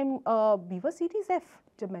by that time. We were series F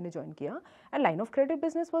जब मैंने ज्वाइन किया, and line of credit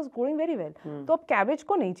business was going very well. तो अब कैबेज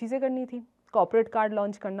को नई चीज़ें करनी थी, कॉर्पोरेट कार्ड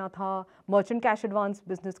लॉन्च करना था, मर्चेंट कैश एडवांस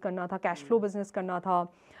बिजनेस करना था, कैश फ्लो बिजनेस करना था।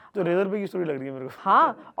 तो रेजर पे की स्टोरी लग रही है मेरे को।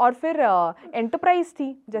 हाँ, और फिर एंटरप्राइज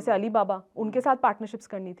थी जैसे अली बाबा, उनके साथ पार्टनरशिप्स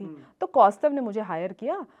करनी थी। तो कौस्तव ने मुझे हायर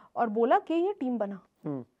किया और बोला कि ये टीम बना।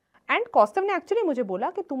 एंड कौस्तव ने एक्चुअली मुझे बोला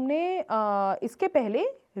कि तुमने इसके पहले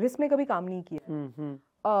रिस्क में कभी काम नहीं किया,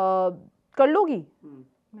 कर लोगी?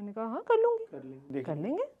 मैंने कहा हाँ कर लूंगी, कर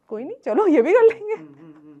लेंगे, कोई नहीं, चलो ये भी कर लेंगे।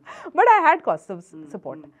 But I had Kaustav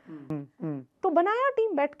support. तो बनाया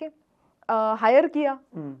टीम बैठ के, हायर किया,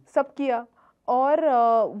 सब किया, और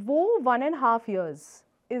वो 1.5 years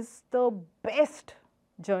is the best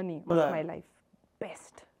journey of my life.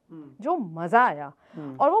 Best, जो मज़ा आया।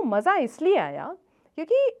 और वो मज़ा इसलिए आया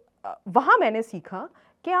क्योंकि वहाँ मैंने सीखा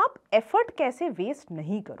कि आप एफर्ट कैसे वेस्ट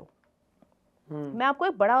नहीं करो। मैं आपको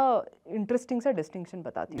एक बड़ा इंटरेस्टिंग सा डिस्टिंक्शन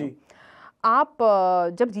बताती हूँ। आप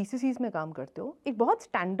जब जीसीसीज में काम करते हो, एक बहुत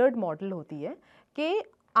स्टैंडर्ड मॉडल होती है कि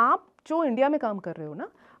आप जो इंडिया में काम कर रहे हो ना,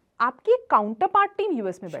 आपकी काउंटर पार्ट टीम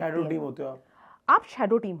यूएस में बैठती है, शैडो टीम होते हो आप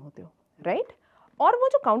शैडो टीम होते हो, राइट? और वो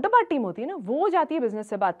जो काउंटर पार्ट टीम होती है ना, वो जाती है बिजनेस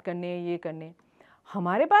से बात करने, ये करने।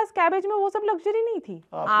 हमारे पास कैबेज में वो सब लग्जरी नहीं थी,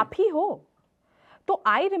 आप ही हो। तो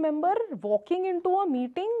I remember walking into a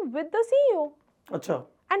meeting with the CEO, अच्छा,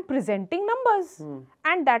 and presenting numbers,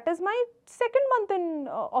 and that is my second month in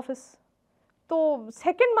office. So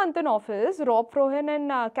second month in office, Rob Frohen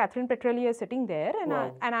and Catherine Petrelli are sitting there, and wow.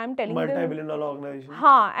 I am telling them, multi-billion-dollar organization.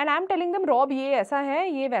 हाँ, and I am telling them, Rob ये ऐसा है,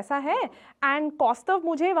 ये वैसा है, and Kaustav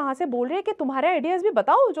मुझे वहाँ से बोल रहे हैं कि तुम्हारे आइडियाज भी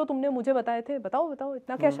बताओ जो तुमने मुझे बताए थे, बताओ बताओ,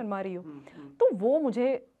 इतना क्या शर्मा रही हो। तो वो मुझे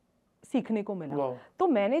सीखने को मिला। wow. तो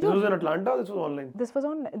मैंने जो This was in Atlanta, this was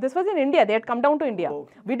online. This was in India. They had come down to India.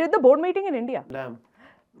 Okay. We did the board meeting in India. Damn.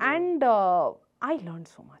 And I learned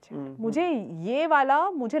so much. मुझे ये वाला,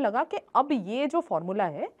 मुझे लगा कि अब ये जो formula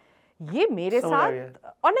है ये मेरे साथ,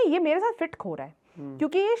 और नहीं, ये मेरे साथ फिट हो रहा है,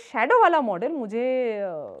 क्योंकि ये शैडो वाला मॉडल मुझे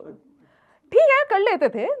ठीक है कर लेते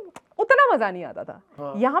थे, उतना मजा नहीं आता था.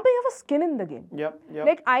 यहाँ पे you have a skin in the game.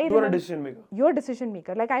 Like I you are a decision maker. You're a decision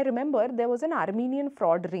maker. Like I remember there was an Armenian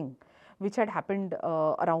fraud ring which had happened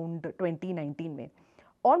around 2019 में.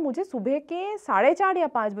 और मुझे सुबह के 4:30 या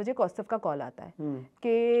 5 बजे कौस्तव का call आता है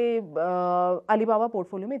कि अलीबाबा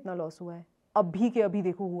पोर्टफोलियो में इतना लॉस हुआ है, अभी के अभी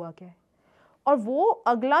देखो हुआ क्या है. और वो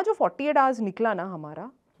अगला जो 48 आवर्स निकला ना हमारा,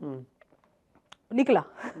 निकला,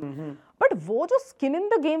 बट वो जो स्किन इन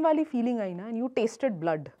द गेम वाली फीलिंग आई ना, एंड यू टेस्टेड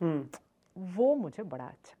ब्लड, वो मुझे बड़ा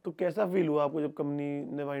अच्छा. तो कैसा फील हुआ आपको जब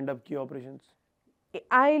कंपनी ने वाइंड अप किया operations?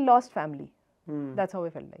 I lost family, that's how I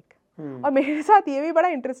felt like. और मेरे साथ ये भी बड़ा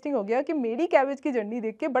इंटरेस्टिंग हो गया कि मेरी कैबेज की जर्नी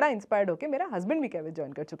देख के बड़ा इंस्पायर्ड होके मेरा हस्बैंड भी कैबेज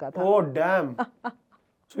ज्वाइन कर चुका था. Oh damn.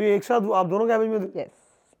 सो ये एक साथ आप दोनों कैबेज में थे? यस.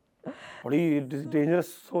 बड़ी डेंजरस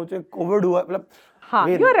सोच है. कोविड हुआ, मतलब हाँ,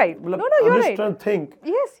 you're right. No, you're right. Trying to think.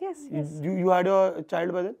 Yes. You had your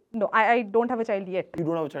child by then? No, I don't have a child yet. You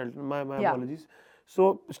don't have a child. My apologies. So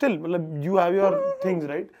still, मतलब you have your things,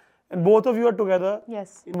 right? And both of you are together.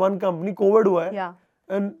 Yes. In one company. COVID हुआ है. Yeah.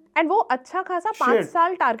 And वो अच्छा खासा 5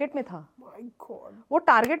 साल target में था. My God. वो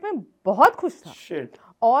टारगेट में बहुत खुश था. Shit.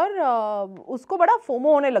 और उसको बड़ा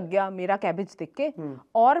फोमो होने लग गया मेरा कैबेज देख के.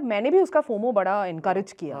 और मैंने भी उसका फोमो बड़ा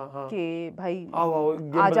इनकरेज किया कि भाई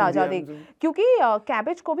आजा देख, क्योंकि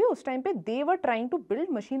कैबेज को भी उस टाइम पे दे were trying to build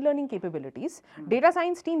machine learning capabilities. Data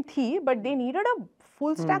science team थी, but they needed a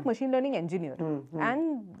full stack machine learning engineer,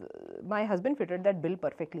 and my husband fitted that bill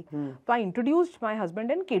perfectly. So I introduced my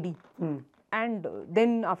husband and KD, and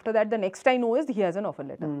then after that the next I know is he has an offer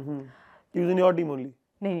letter. He was in your team only?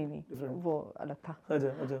 नहीं, वो अलग था.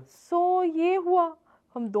 अच्छा. So ये हुआ,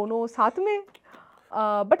 हम दोनों साथ में,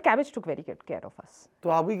 but cabbage took very good care of us. तो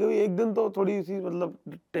आपकी कभी एक दिन तो थोड़ी सी मतलब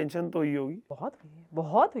टेंशन तो हुई होगी?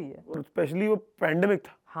 बहुत हुई है. और स्पेशली वो पैंडेमिक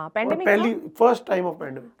था. हाँ, पैंडेमिक था. पहली फर्स्ट टाइम ऑफ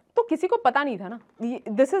पैंडेमिक. तो किसी को पता नहीं था ना.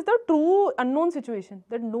 This is the true unknown situation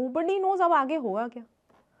that nobody knows अब आगे होगा क्या,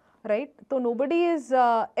 राइट? तो nobody is,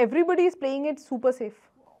 everybody is playing it super safe.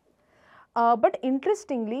 But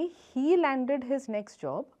interestingly, he landed his next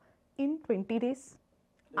job in 20 days.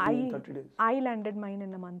 30 days. I landed mine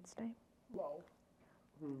in a month's time. Wow.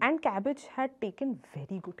 And Cabbage had taken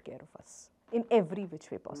very good care of us in every which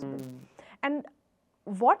way possible. And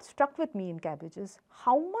what struck with me in Cabbage is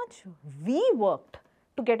how much we worked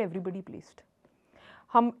to get everybody placed.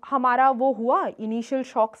 हमारा वो हुआ, initial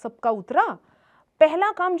shock सबका उतरा.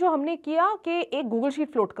 पहला काम जो हमने किया कि एक गूगल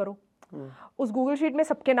शीट फ्लोट करो. उस गूगल शीट में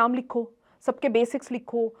सबके नाम लिखो, सबके बेसिक्स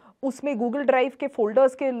लिखो, उसमें गूगल ड्राइव के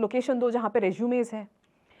फोल्डर्स के लोकेशन दो जहाँ पे रेज्यूमेज हैं,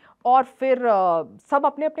 और फिर सब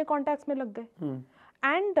अपने अपने कॉन्टैक्ट्स में लग गए.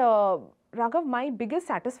 And Raghav, my biggest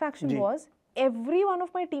satisfaction was every one of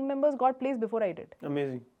my team members got placed before I did.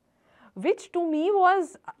 Amazing. Which to me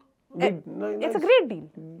was it's a great deal.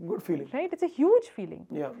 Good feeling. Right? It's a huge feeling.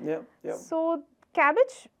 Yeah. So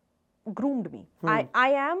Cabbage groomed me. I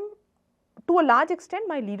am, to a large extent,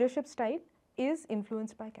 my leadership style is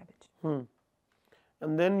influenced by Cabbage.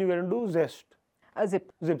 And then you went into Zest.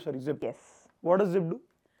 Zip. Zip. Yes. What does Zip do?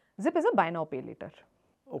 Zip is a buy now pay later.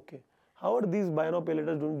 Okay. How are these buy now pay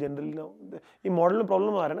laters doing generally now? ये model में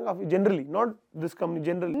problem आ रहा है ना काफी, generally, not this company,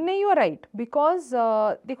 generally. नहीं, you are right, because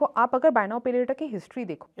देखो, आप अगर buy now pay later की हिस्ट्री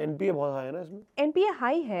देखो, NPA बहुत हाई है ना इसमें. NPA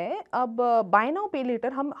हाई है. अब buy now pay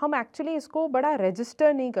later हम एक्चुअली इसको बड़ा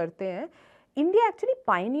रजिस्टर नहीं करते हैं. India actually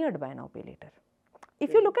pioneered buy now pay later.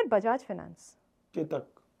 If you look at Bajaj finance, Chetak,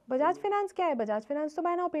 Bajaj finance क्या है? बजाज फाइनेंस तो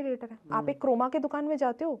buy now pay later है. आप एक क्रोमा के दुकान में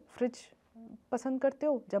जाते हो, फ्रिज पसंद करते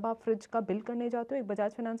हो, जब आप फ्रिज का बिल करने जाते हो, एक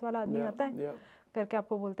बजाज फाइनेंस वाला आदमी आता है, करके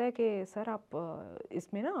आपको बोलता है कि सर आप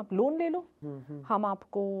इसमें ना आप लोन ले लो, हम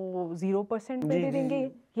आपको 0% पे दे देंगे.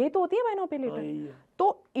 यही तो होती है buy now pay later.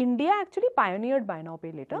 तो India actually pioneered buy now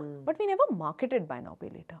pay later, but we never marketed buy now pay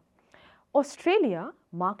later. Australia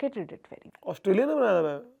marketed it very well. Australia ने बनाया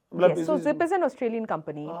था मतलब. Yes, so Zip is an Australian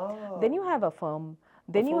company. Then you have Affirm.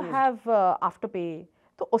 Then you have Afterpay.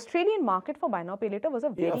 So Australian market for buy now pay later was a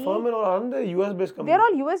very. Affirm and all, aren't they US based companies? They're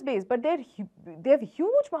all US based, but they have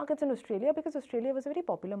huge markets in Australia because Australia was a very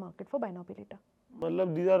popular market for buy now pay later.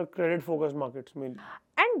 मतलब these are credit focused markets mainly.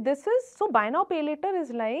 And this is so buy now pay later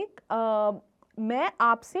is like मैं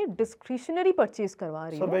आपसे discretionary purchase करवा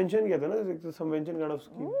रही हूँ. Subvention कहते हैं ना, एक subvention kind of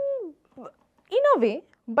scheme. In a way,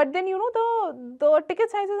 but then you know the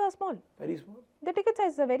ticket sizes are small. Very small. The ticket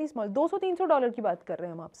sizes are very small. $200-300 की बात कर रहे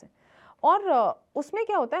हैं हम आपसे. और उसमें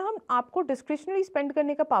क्या होता है, हम आपको डिस्क्रिशनरी स्पेंड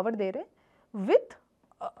करने का पावर दे रहे हैं with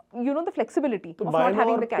you know the flexibility of not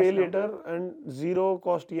having the cash. पे letter and zero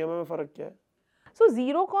cost EMI में फर्क क्या है? So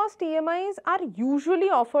zero cost EMIs are usually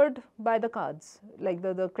offered by the cards, like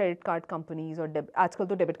the credit card companies, और आजकल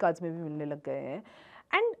तो डेबिट कार्ड्स में भी मिलने लग गए हैं.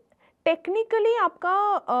 एंड टेक्निकली आपका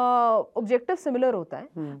ऑब्जेक्टिव सिमिलर होता है,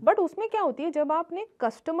 बट उसमें क्या होती है, जब आपने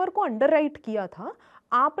कस्टमर को अंडरराइट किया था,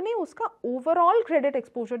 आपने उसका ओवरऑल क्रेडिट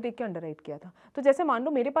एक्सपोजर देख के अंडरराइट किया था। तो जैसे मान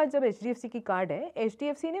लो मेरे पास जब HDFC की कार्ड है,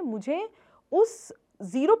 HDFC ने मुझे उस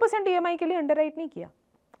 0% EMI के लिए अंडरराइट नहीं किया।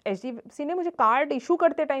 HDFC ने मुझे कार्ड इशू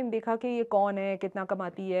करते टाइम देखा कि ये कौन है, कितना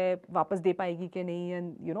कमाती है, वापस दे पाएगी कि नहीं,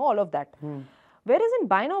 and you know all of that. Whereas in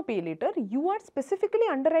buy now pay later, you are specifically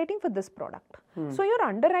underwriting for this product. So your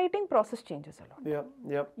underwriting process changes a lot.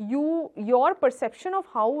 Yep. Your perception of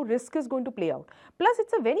how risk is going to play out. Plus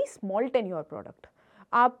it's a very small tenure product.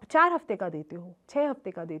 आप 4 हफ्ते का देते हो, 6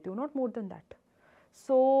 हफ्ते का देते हो, not more than that.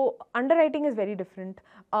 So underwriting is very different.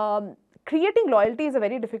 Creating loyalty is a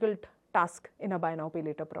very difficult task in a bye now पे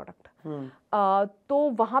लेटर प्रोडक्ट। तो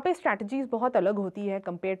वहाँ पे स्ट्रैटेजीज बहुत अलग होती है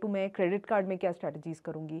कंपेयर टू मैं क्रेडिट कार्ड में क्या स्ट्रैटेजीज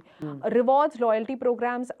करूंगी। Rewards, loyalty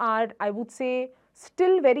programmes are, I would से,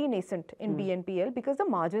 still very nascent in BNPL because the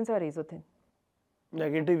margins are razor thin.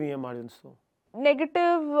 Negative ही है मार्जिन्स तो,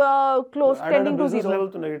 negative close tending to zero level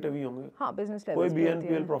तो नेगेटिव ही होंगे। हाँ, बिजनेस लेवल कोई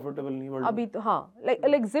BNPL प्रॉफिटेबल नहीं world अभी तो। हाँ,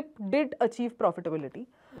 like zip did achieve profitability,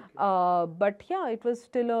 but या it was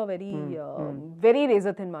still a very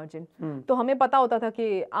razor thin margin. तो हमें पता होता था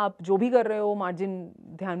कि आप जो भी कर रहे हो मार्जिन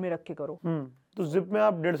ध्यान में रख के करो। तो जिप में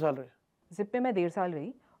आप 1.5 साल रहे? जिप में मैं 1.5 साल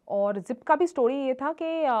रही, और जिप का भी स्टोरी ये था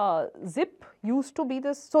कि zip used to be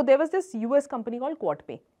this, so there was this US company called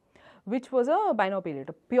QuadPay, which was a buy now pay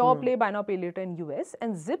later, pure play buy now pay later in US,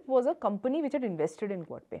 and Zip was a company which had invested in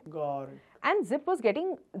QuadPay. Got it. And Zip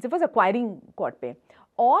was acquiring QuadPay,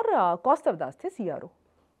 और कौस्तव दास थे CRO।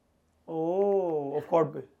 Oh, of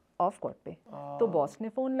QuadPay. Of QuadPay। तो boss ने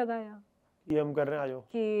phone लगाया ये हम कर रहे हैं, आ जाओ,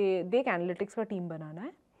 कि देख एनालिटिक्स का टीम बनाना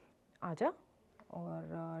है, आजा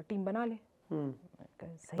और टीम बना ले।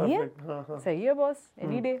 सही है, सही है बॉस,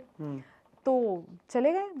 एनी डे। तो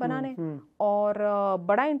चले गए बनाने, और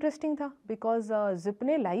बड़ा इंटरेस्टिंग था बिकॉज जिप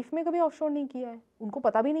ने लाइफ में कभी ऑफशोर नहीं किया है, उनको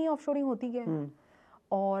पता भी नहीं है ऑफशोरिंग होती क्या है।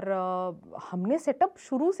 और हमने सेटअप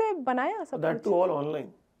शुरू से बनाया, सब दैट टू ऑल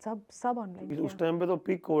ऑनलाइन, सब ऑनलाइन। उस टाइम पे तो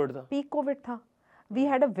पीक कोविड था। We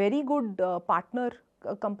had a very good partner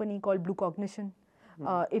company called blue cognition.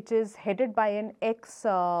 It is headed by an ex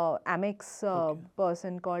Amex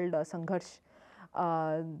person called Sangharsh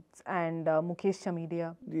and Mukesh Chamidia।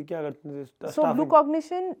 ये क्या करते हैं? So Blue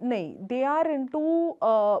Cognition, नहीं, they are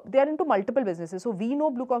into multiple businesses. So we know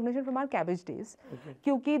Blue Cognition from our cabbage days,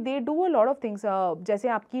 क्योंकि they do a lot of things, जैसे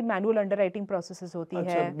आपकी manual underwriting processes होती है।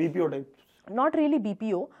 अच्छा, BPO type? Not really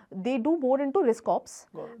BPO. They do more into risk ops.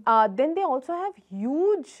 Then they also have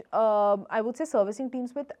huge, I would say, servicing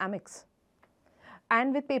teams with Amex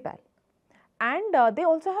and with PayPal. And they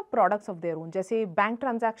also have products of their own, जैसे bank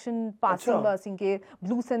transaction passing के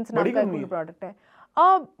blue sense नाम का एक product है।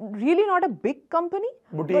 Really not a big company,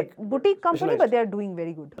 boutique company, but they are doing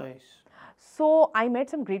very good. Nice. So I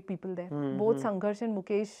met some great people there. Both Sangharsh and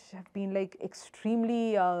Mukesh have been like extremely,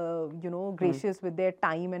 gracious with their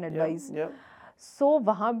time and advice. So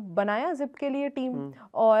वहाँ बनाया zip के लिए team,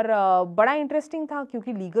 और बड़ा interesting था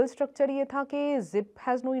क्योंकि legal structure ये था कि zip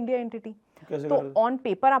has no India entity. तो ऑन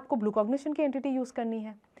पेपर आपको ब्लू कॉग्निशन की एंटिटी यूज़ करनी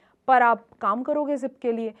है, पर आप काम करोगे जिप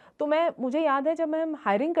के लिए। तो मुझे याद है जब मैं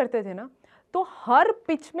हायरिंग करते थे ना, तो हर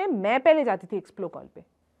पिच में मैं पहले जाती थी एक्सप्लो कॉल पे,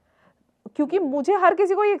 क्योंकि मुझे हर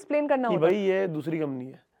किसी को ये एक्सप्लेन करना होता भाई ये दूसरी कंपनी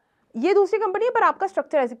है, ये दूसरी कंपनी है, पर आपका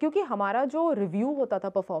स्ट्रक्चर ऐसे, क्योंकि हमारा जो रिव्यू होता था,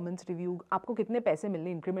 परफॉर्मेंस रिव्यू, आपको कितने पैसे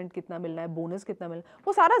मिलने, इंक्रीमेंट कितना मिलना है, बोनस कितना मिलना है,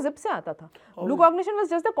 वो सारा जिप से आता था। Blue cognition was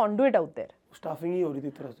just the conduit out there. Staffing ही हो रही थी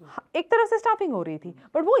एक तरह से स्टाफिंग हो रही थी,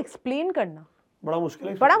 बट वो एक्सप्लेन करना बड़ा मुश्किल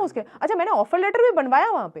है। अच्छा, मैंने ऑफर लेटर भी बनवाया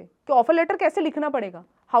वहाँ पे कि ऑफर लेटर कैसे लिखना पड़ेगा,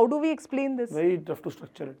 how do we explain this, very tough to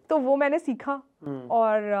structure it. तो वो मैंने सीखा,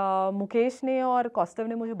 और मुकेश ने और कौस्तव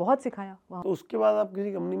ने मुझे बहुत सिखाया वहाँ। तो उसके बाद आप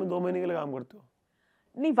किसी कंपनी में 2 महीने के लिए काम करते हो?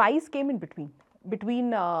 नहीं, vice came in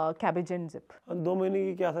between cabbage and zip। 2 महीने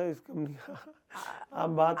की क्या था इस कंपनी का? आप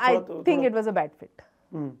बात I think it was a bad fit।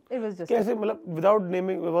 It was just कैसे, मतलब without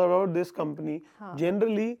naming about this company,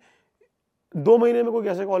 generally 2 महीने में कोई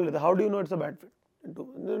कैसे कॉल लेता है? How do you know it's a bad fit?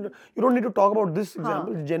 You don't need to talk about this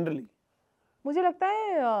example, generally। मुझे लगता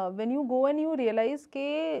है when you go and you realize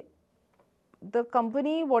कि the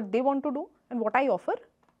company what they want to do and what I offer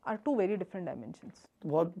are two very different dimensions।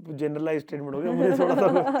 बहुत generalized statement हो गया, मुझे थोड़ा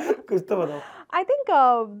सा कुछ तो बताओ। I think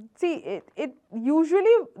see it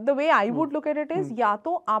usually the way I would look at it is, या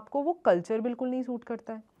तो आपको वो culture बिल्कुल नहीं सूट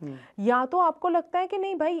करता है, या तो आपको लगता है कि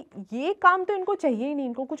नहीं भाई ये काम तो इनको चाहिए ही नहीं,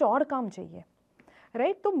 इनको कुछ और काम चाहिए,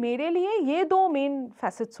 राइट। तो मेरे लिए ये 2 मेन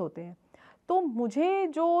फैसेट्स होते हैं। तो मुझे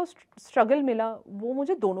जो स्ट्रगल मिला वो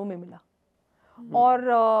मुझे दोनों में मिला,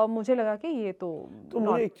 और मुझे लगा कि ये तो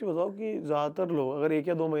मुझे एक चीज बताओ कि ज्यादातर लोग अगर 1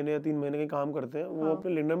 या 2 महीने या 3 महीने के काम करते हैं वो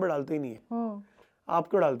अपने लिंक्डइन में डालते ही नहीं है, आप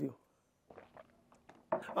क्यों डालती हो?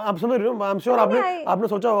 आप समझ रहे हो? आई एम श्योर आपने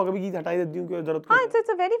सोचा होगा कभी कि हटाई देती हूँ, क्यों जरूरत? हाँ, it's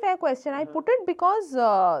a very fair question. I put it because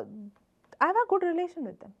I have a good relation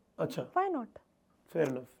with them. अच्छा, why not? Fair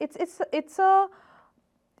enough. It's a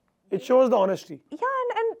it shows the honesty. Yeah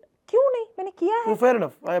and क्यों नहीं, मैंने किया है. Fair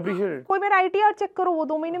enough, I appreciate it. कोई मेरा ITR check करो, वो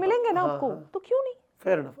 2 महीने मिलेंगे ना आपको, तो क्यों नहीं?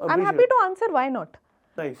 Fair enough, I am happy to answer, why not?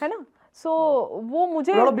 Nice, है ना? सो वो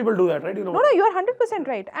मुझे a lot of people do that, right? You know. No, you are 100%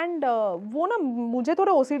 right. And वो ना मुझे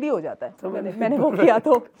थोड़ा OCD हो जाता है. मैंने वो किया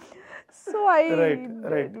तो. So I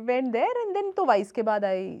went there and then तो वाइस के बाद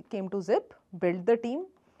I came to Zip, built the team,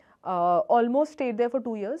 almost stayed there for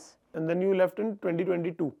 2 years. And then you left in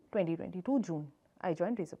 2022. 2022 June, I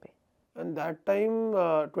joined Razorpay. And that time,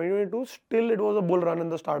 2022, still it was a bull run in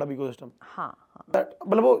the startup ecosystem. हाँ.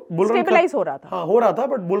 मतलब वो bull run Stabilize हो रहा था. हाँ, हो रहा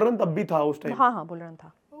था, but bull run तब भी था उस time. हाँ, bull run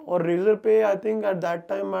था. और Razorpay, I think at that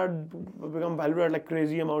time had become valued at like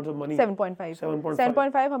crazy amounts of money.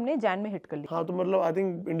 7.5 हमने जैन में हिट कर लिया. हाँ, तो मतलब I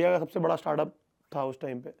think इंडिया का सबसे बड़ा स्टार्टअप था उस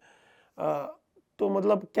टाइम पे. तो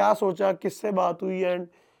मतलब क्या सोचा, किससे बात हुई, and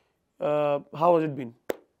how has it been?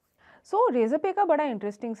 So Razorpay का बड़ा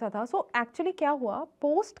इंटरेस्टिंग सा था. सो एक्चुअली क्या हुआ,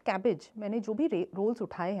 पोस्ट कैबेज मैंने जो भी रोल्स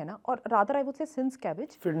उठाए हैं ना, और rather I would say since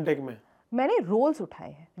कैबेज फिनटेक में मैंने रोल्स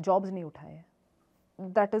उठाए हैं, जॉब्स नहीं उठाए हैं.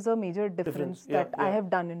 That is a major difference that I have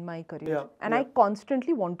done in my career, and I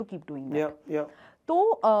constantly want to keep doing that. तो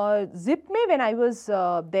Zip में when I was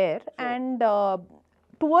there, and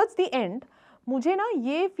towards the end मुझे ना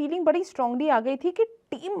ये फीलिंग बड़ी strongly आ गई थी कि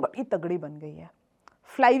team बड़ी तगड़ी बन गई है,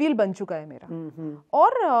 फ्लाईव्हील बन चुका है मेरा.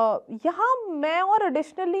 और यहाँ मैं और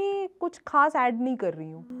एडिशनली कुछ खास ऐड नहीं कर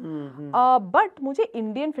रही हूँ, बट मुझे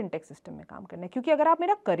इंडियन फिनटेक सिस्टम में काम करना है. क्योंकि अगर आप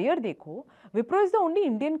मेरा करियर देखो, Wipro is the only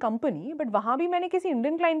Indian company, but वहाँ भी मैंने किसी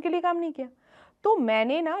इंडियन क्लाइंट के लिए काम नहीं किया. तो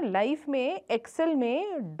मैंने ना लाइफ में एक्सेल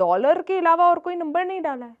में डॉलर के अलावा और कोई नंबर नहीं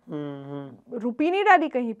डाला है, रुपी नहीं डाली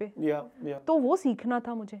कहीं पे. तो वो सीखना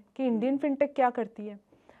था मुझे कि इंडियन फिनटेक क्या करती है.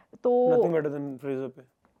 तो nothing better than Razorpay.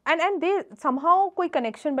 And they somehow कोई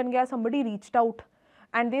कनेक्शन बन गया, somebody reached out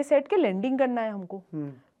and they said कि lending करना है हमको.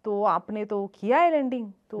 तो आपने तो किया है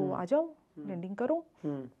lending, तो आ जाओ lending करो.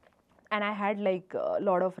 And I had like a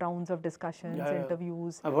lot of rounds of discussions,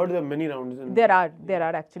 interviews. I've heard there are many rounds. There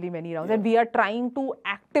are actually many rounds, and we are trying to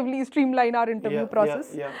actively streamline our interview process.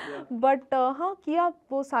 But हाँ किया,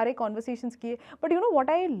 वो सारे conversations किए. But you know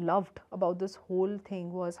what I loved about this whole thing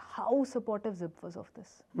was how supportive Zip was of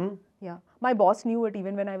this. Yeah, my boss knew it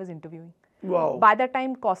even when I was interviewing. Wow. By that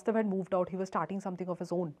time, Kostav had moved out. He was starting something of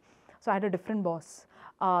his own. So I had a different boss.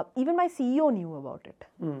 Even my CEO knew about it.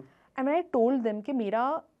 And when I told them कि मेरा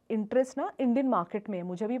interest ना Indian market में,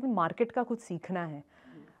 मुझे अभी अपने market का कुछ सीखना है,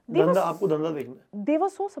 आपको धंधा देखना है, they were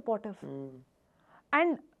so supportive.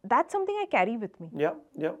 And that's something I carry with me.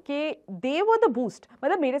 कि they were the boost.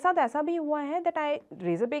 मतलब मेरे साथ ऐसा भी हुआ है that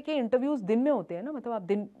Razorpay के इंटरव्यूज दिन में होते हैं ना, मतलब आप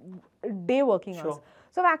दिन day working hours.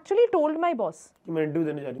 So I actually told my boss मैं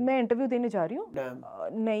इंटरव्यू देने जा रही हूँ,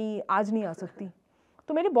 नहीं आज नहीं आ सकती.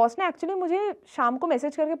 तो मेरे बॉस ने एक्चुअली मुझे शाम को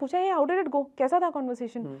मैसेज करके पूछा, hey, how did it go? कैसा था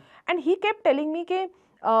conversation? And he kept telling me कि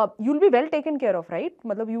you'll be well taken care of, right?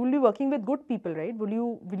 मतलब you will be working with good people, right? Will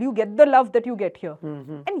you get the love that you get here?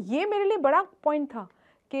 And ये मेरे लिए बड़ा point था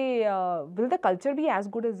कि will the culture be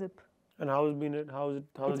as good as Zip? And how has been it? How's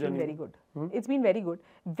it's been very good. It's been very good.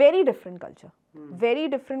 Very different culture. Very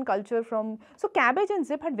different culture from. So Cabbage and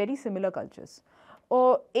Zip had very similar cultures.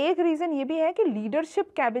 और एक reason ये भी है कि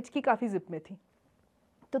leadership Cabbage की काफी Zip में थी.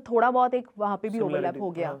 तो थोड़ा बहुत एक वहाँ पे भी overlap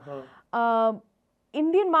हो गया.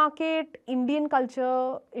 Indian market, Indian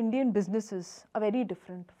culture, Indian businesses are very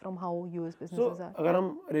different from how US businesses are. अगर हम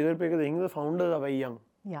Razorpay के देखेंगे, the founders are very young.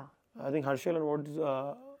 Yeah. I think Harshal and what is.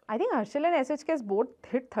 I think Harshal and SHK's both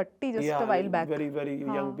hit 30 just a while back. Very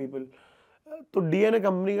young people. तो DNA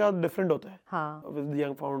company का different होता है. हाँ. With the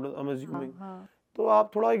young founders, I'm assuming. तो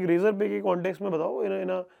आप थोड़ा एक Razorpay के कॉन्टेक्स्ट में बताओ,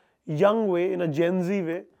 in a young way, in a Gen Z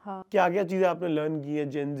way, क्या-क्या चीजें आपने लर्न की है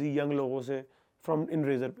Gen Z young लोगों से from in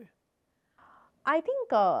Razorpay? I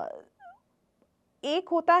think एक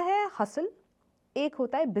होता है हसल, एक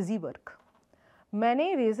होता है बिजी वर्क.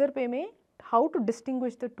 मैंने Razorpay में how to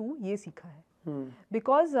distinguish the two ये सीखा है.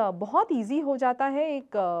 बिकॉज बहुत ईजी हो जाता है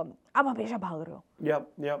एक आप हमेशा भाग रहे हो.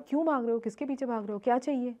 क्यों भाग रहे हो, किसके पीछे भाग रहे हो, क्या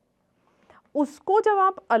चाहिए. उसको जब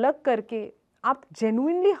आप अलग करके आप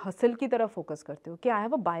जेन्युइनली हसल की तरफ फोकस करते हो कि I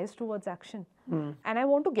have a bias towards action and I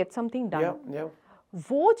want to get something done.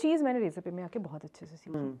 वो चीज़ मैंने Razorpay में आके बहुत अच्छे से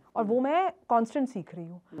सीखी और वो मैं कांस्टेंट सीख रही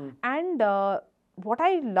हूँ. And what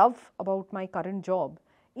I love about my current job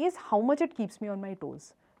is how much it keeps me on my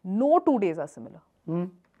toes. No 2 days are similar.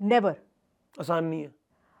 Never. आसान नहीं है.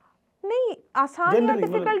 नहीं, आसान या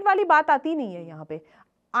डिफिकल्ट वाली बात आती नहीं है यहाँ पे.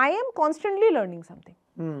 I am constantly learning something.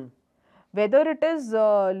 Whether it is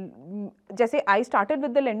जैसे I started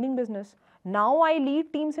with the lending business. Now I lead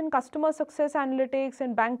teams in customer success analytics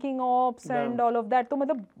and banking ops and all of that. तो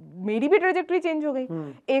मतलब मेरी भी ट्रेजेक्टरी चेंज हो गई.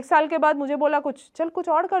 1 साल के बाद मुझे बोला कुछ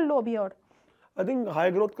और कर लो अभी और. I think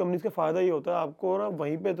high growth companies का फायदा ये होता है आपको ना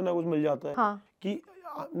वहीं पे इतना कुछ मिल जाता है. हाँ. कि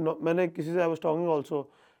मैंने किसी से आई वाज टॉकिंग आल्सो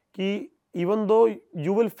कि even though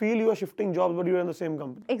you will feel you are shifting jobs but you are in the same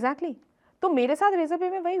company. Exactly. तो मेरे साथ रेजरपे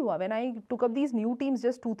में वही हुआ. When I took up these new teams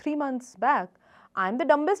just 2-3 months बैक, I am the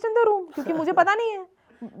dumbest in the room क्योंकि मुझे पता नहीं है.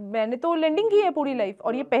 मैंने तो लेंडिंग की है पूरी लाइफ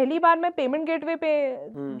और ये पहली बार मैं पेमेंट गेटवे पे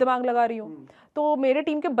दिमाग लगा रही हूँ. तो मेरे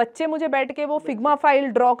टीम के बच्चे मुझे बैठ के वो फिग्मा फाइल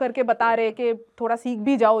ड्रॉ करके बता रहे कि थोड़ा सीख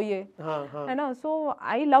भी जाओ ये, है ना. सो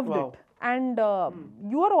I loved it and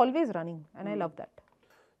you are always running and I love that.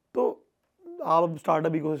 तो आप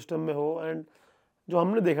स्टार्टअप इकोसिस्टम में हो एंड जो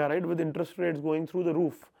हमने देखा right with interest rates going through the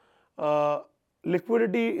roof,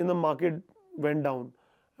 liquidity in the market went down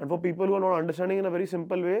and for people who are not understanding in a very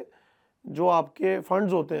simple way, जो आपके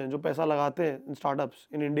funds होते हैं जो पैसा लगाते हैं इन स्टार्टअप्स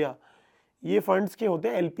इन इंडिया, ये funds के होते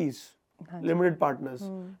हैं एलपीज, limited partners,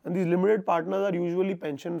 and these limited partners are usually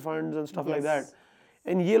pension funds and stuff like that.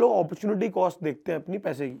 And ये लोग अपॉर्चुनिटी कॉस्ट देखते हैं अपनी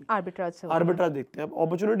पैसे की, आर्बिट्राज देखते हैं. अब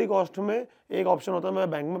अपॉर्चुनिटी कॉस्ट में एक ऑप्शन होता है मैं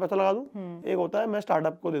बैंक में पैसा लगा दूं, एक होता है मैं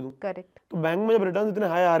स्टार्टअप को दे दूं. करेक्ट. तो बैंक में जब रिटर्न्स इतने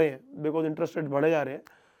हाई आ रहे हैं बिकॉज इंटरेस्ट रेट बढ़े जा रहे हैं,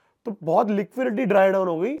 तो बहुत लिक्विडिटी ड्राई डाउन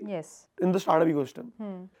हो गई इन द स्टार्टअप इकोसिस्टम.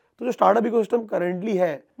 तो जो स्टार्टअप इकोसिस्टम करेंटली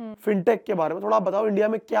है फिनटेक के बारे में थोड़ा बताओ. इंडिया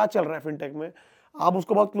में क्या चल रहा है फिनटेक में, आप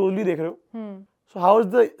उसको बहुत क्लोजली देख रहे हो. So how is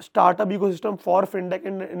the startup ecosystem for fintech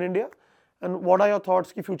in India and what are your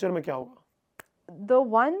thoughts कि फ्यूचर में क्या होगा? The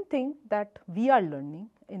one thing that we are learning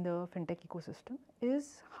in the fintech ecosystem is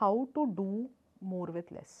how to do more with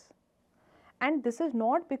less. And this is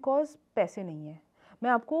not because पैसे नहीं है. मैं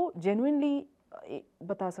आपको genuinely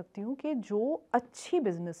बता सकती हूँ कि जो अच्छी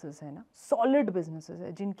businesses है ना, solid businesses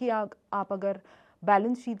है, जिनकी आप अगर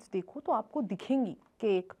बैलेंस शीट्स देखो तो आपको दिखेंगी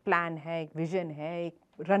कि एक प्लान है, एक विजन है,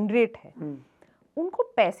 एक रन रेट है, उनको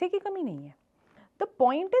पैसे की कमी नहीं है. The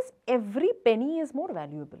point is every penny is more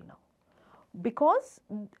valuable now. Because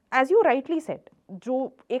as you rightly set,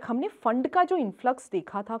 जो एक हमने फंड का जो इन्फ्लक्स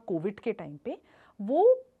देखा था कोविड के टाइम पे, वो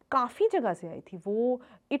काफ़ी जगह से आई थी. वो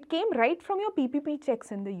it came right from your PPP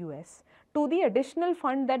checks in the US to the additional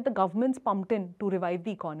fund that the governments pumped in to revive the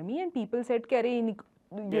economy and people said कि अरे you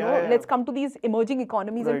know let's come to these emerging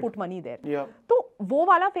economies and put money there. तो वो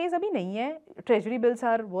वाला phase अभी नहीं है. Treasury bills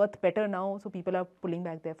are worth better now, so people are pulling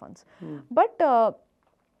back there funds. But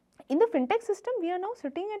in the fintech system, we are now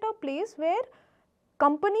sitting at a place where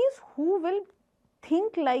companies who will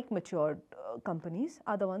think like matured companies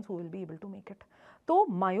are the ones who will be able to make it. तो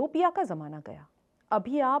myopia का ज़माना गया.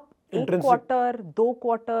 अभी आप 1 quarter, 2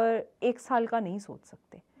 quarter, 1 साल का नहीं सोच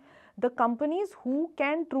सकते. The companies who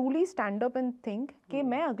can truly stand up and think कि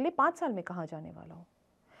मैं अगले 5 साल में कहाँ जाने वाला हूँ.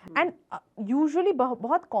 And usually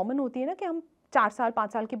बहुत कॉमन होती है ना कि हम 4 साल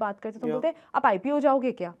 5 साल की बात करते तो बोलते हैं आप IPO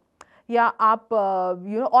जाओगे क्या, या आप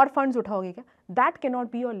यू नो और फंड्स उठाओगे क्या. That can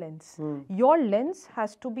not be your lens. Your lens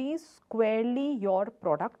has to be squarely your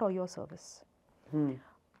product और योर सर्विस.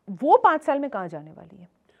 वो 5 साल में कहाँ जाने वाली है,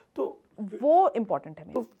 तो वो इम्पोर्टेंट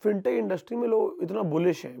है. तो फिनटेक इंडस्ट्री में लोग इतना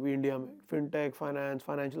बुलिश हैं भी इंडिया में, फिनटेक, फाइनेंस,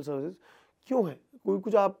 फाइनेंशियल सर्विसेज क्यों है?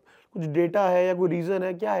 कुछ डेटा है या कोई रीजन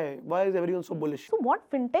है, क्या है? Why is everyone so bullish? So what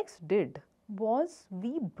फिनटेक्स did was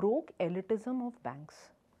we broke elitism of banks.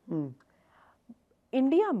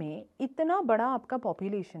 India में इतना बड़ा आपका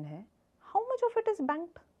पॉपुलेशन है, how much of it is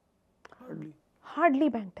banked? Hardly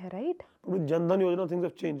banked है, राइट? जनधन योजना थिंग्स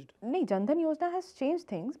हैव चेंज्ड. नहीं, जनधन योजना has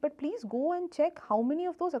changed things, but please go and check how many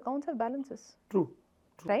of those accounts have balances. True.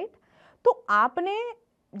 Right. तो आपने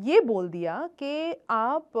ये बोल दिया कि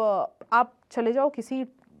आप चले जाओ किसी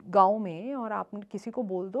गांव में और आप किसी को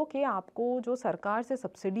बोल दो कि आपको जो सरकार से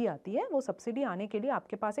सब्सिडी आती है, वो सब्सिडी आने के लिए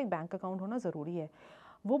आपके पास एक बैंक अकाउंट होना ज़रूरी है.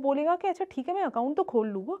 वो बोलेगा कि अच्छा ठीक है मैं अकाउंट तो खोल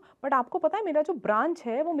लूँगा, बट आपको पता है मेरा जो ब्रांच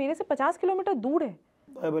है वो मेरे से 50 किलोमीटर दूर है,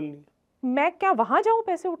 मैं क्या वहाँ जाऊँ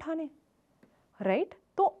पैसे उठाने, राइट?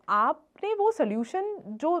 तो आपने वो सोल्यूशन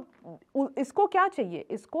जो इसको क्या चाहिए,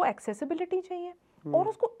 इसको एक्सेसिबिलिटी चाहिए और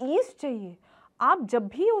उसको ईज चाहिए. आप जब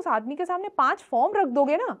भी उस आदमी के सामने 5 फॉर्म रख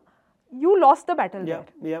दोगे ना, you lost the battle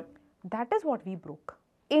there. That is what we broke.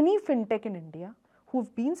 Any fintech in India who've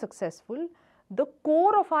been successful, the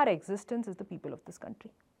core of our existence is the people of this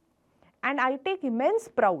country. And I take immense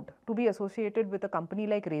pride to be associated with a company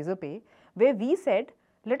like Razorpay, where we said,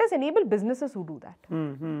 let us enable businesses who do that.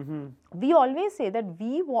 We always say that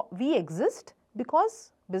we exist because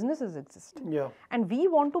businesses exist. Yeah. And we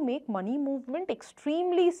want to make money movement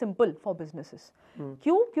extremely simple for businesses.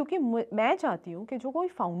 क्यों? क्योंकि मैं चाहती हूँ कि जो कोई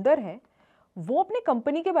founder है वो अपने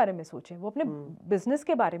कंपनी के बारे में सोचे, वो अपने बिजनेस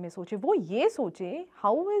के बारे में सोचे, वो ये सोचे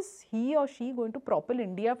हाउ इज ही और she going to propel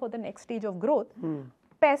India for the next stage of growth.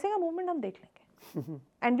 पैसे का मूवमेंट हम देख लेंगे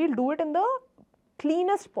and we'll do it in the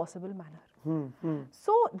cleanest possible manner.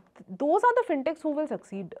 So those are the fintechs who will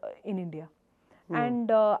succeed in India.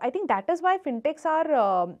 And I think that is why fintechs are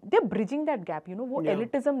they're bridging that gap. You know, वो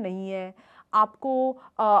elitism नहीं है. आपको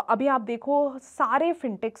अभी आप देखो सारे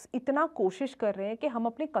फिनटेक्स इतना कोशिश कर रहे हैं कि हम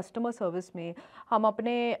अपने कस्टमर सर्विस में, हम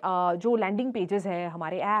अपने जो लैंडिंग पेजेस है,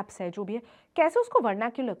 हमारे ऐप्स है, जो भी है, कैसे उसको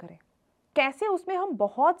वर्नाक्युलर करें, कैसे उसमें हम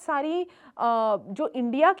बहुत सारी जो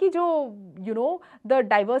इंडिया की जो द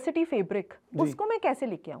डाइवर्सिटी फैब्रिक, उसको मैं कैसे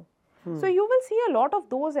लेके आऊँ. So you will see a lot of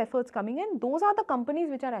those efforts coming in. Those are the companies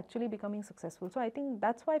which are actually becoming successful. So I think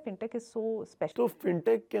that's why fintech is so special. तो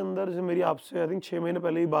fintech के अंदर से मेरी आपसे I think 6 महीने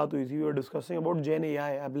पहले ही बात हुई थी. We were discussing about Gen AI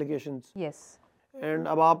applications. Yes. And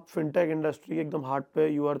अब आप fintech industry के एकदम हार्ट पे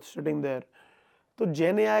you are sitting there. तो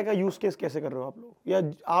Gen AI का use case कैसे कर रहे हो आप लोग? या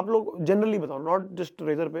आप लोग generally बताओ, not just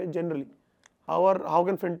Razor पे, generally. How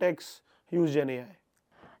can fintechs use Gen AI?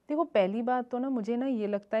 देखो, पहली बात तो ना मुझे ना ये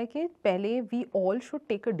लगता है कि पहले we all should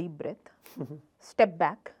take a deep breath, step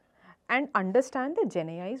back and understand that gen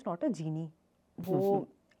AI is not a genie. वो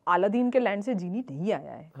अलादीन के लैंड से जीनी नहीं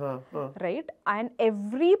आया है, right? And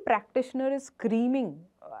every practitioner is screaming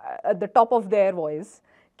at the top of their voice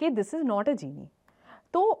कि this is not a genie.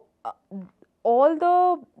 तो all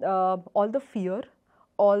the fear,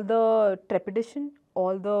 all the trepidation,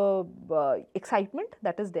 all the excitement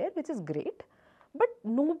that is there, which is great, but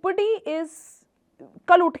nobody is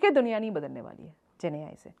कल उठ के दुनिया नहीं बदलने वाली है जेन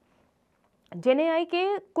एआई से. जेन एआई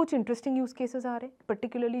के कुछ इंटरेस्टिंग यूज केसेस आ रहे हैं,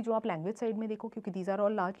 पर्टिकुलरली जो आप लैंग्वेज साइड में देखो, क्योंकि these are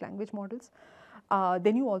all large language models.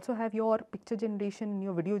 Then you also have your picture generation,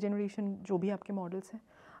 your video generation, जो भी आपके मॉडल्स हैं.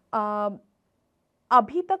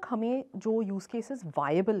 अभी तक हमें जो यूज केसेस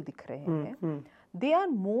वायबल दिख रहे हैं, they are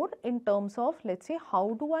more in terms of, let's say, how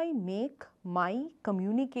do I make my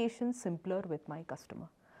communication simpler with my customer.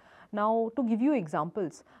 Now, to give you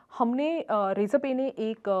examples, हमने रेजरपे ने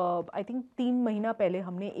एक आई थिंक 3 महीना पहले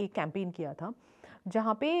हमने एक कैंपेन किया था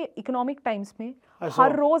जहाँ पे इकोनॉमिक टाइम्स में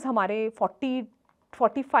हर रोज़ हमारे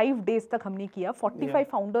 45 डेज तक हमने किया. 45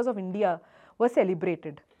 founders of India were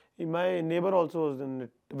celebrated. My neighbor also was in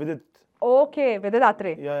it, with it. Okay, विदित आत्रे.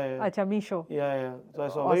 Yeah. अच्छा, Meesho. Yeah. So I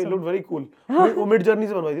saw. Awesome. It looked very cool. वो मिड जर्नी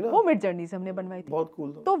से बनवाई थी ना? वो मिड जर्नी से हमने बनवाई थी. बहुत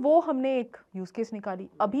cool था. तो वो हमने एक यूज केस निकाली.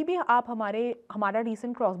 अभी भी आप हमारा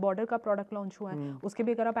रिसेंट क्रॉस बॉर्डर का प्रोडक्ट लॉन्च हुआ है, उसके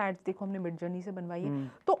भी अगर आप एड्स देखो, हमने मिड जर्नी से बनवाई है.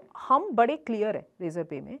 तो हम बड़े क्लियर है रेजर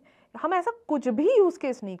पे में, हम ऐसा कुछ भी यूज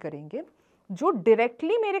केस नहीं करेंगे जो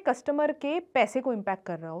डायरेक्टली मेरे कस्टमर के पैसे को इम्पैक्ट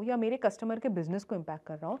कर रहा हो या मेरे कस्टमर के बिजनेस को इम्पैक्ट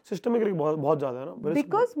कर रहा हो. सिस्टमिक रिस्क बहुत ज्यादा है ना,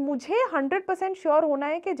 बिकॉज मुझे 100% श्योर होना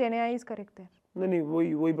है कि जेन एआई इज करेक्ट है. नहीं,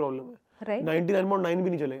 वही प्रॉब्लम है, राइट? 99.9 भी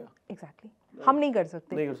नहीं चलेगा. एग्जैक्टली. हम नहीं कर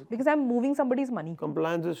सकते because I am moving somebody's money.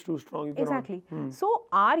 Compliance is too strong. Exactly. So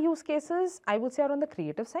our use cases, I would say, are on the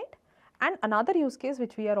creative side. And another use case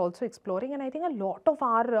which we are also exploring, and I think a lot of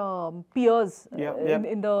our peers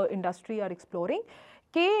in the industry are exploring,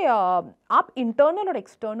 कि आप internal और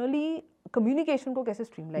externally communication को कैसे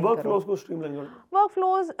streamline करो. Workflows को streamline करो.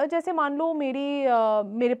 Workflows जैसे मान लो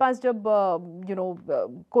मेरे पास जब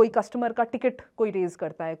कोई कस्टमर का टिकट कोई रेज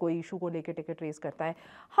करता है, कोई इशू को लेके टिकट रेज करता है,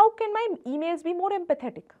 how can my emails be more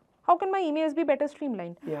empathetic, how can my emails be better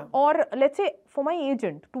streamlined? Or let's say for my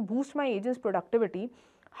agent, to boost my agent's productivity,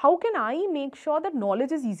 how can I make sure that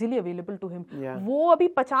knowledge is easily available to him? वो अभी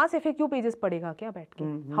 50 FAQ pages पढ़ेगा क्या बैठ के?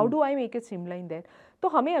 How do I make it streamline there? तो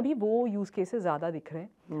हमें अभी वो यूज केसेस ज़्यादा दिख रहे हैं.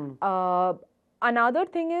 Another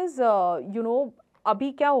thing is,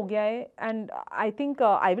 अभी क्या हो गया है, and I think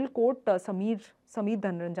I will quote Sameer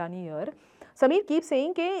Dhanranjani here. Sameer keeps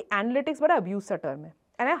saying कि analytics बड़ा abuse सा term है.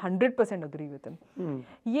 And I 100% agree with him.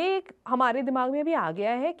 ये एक हमारे दिमाग में भी आ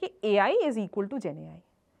गया है कि AI is equal to Gen AI.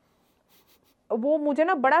 वो मुझे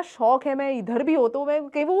ना बड़ा शौक है, मैं इधर भी होता हूँ, मैं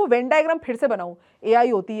कहीं वो वेन डायग्राम फिर से बनाऊँ.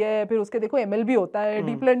 AI होती है, फिर उसके देखो ML भी होता है,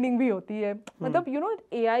 डीप लर्निंग भी होती है. मतलब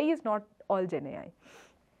AI is not all Gen AI.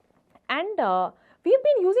 And we have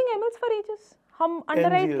been using MLs for ages. हम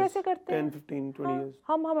अंडरराइट कैसे करते हैं? 10, 15, 20 years.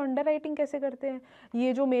 हम अंडरराइटिंग कैसे करते हैं?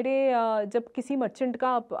 ये जो मेरे जब किसी मर्चेंट का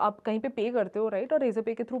आप कहीं पे करते हो, राइट, और रेजर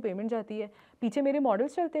पे के थ्रू पेमेंट जाती है, पीछे मेरे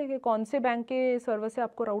मॉडल्स चलते हैं कि कौन से बैंक के सर्वर से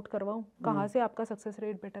आपको राउट करवाऊँ, कहाँ से आपका सक्सेस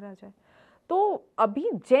रेट बेटर आ जाए. तो अभी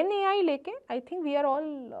जेन एआई लेके I think we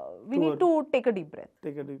need to take a deep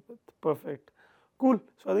breath. Perfect. Cool.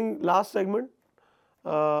 So I think last segment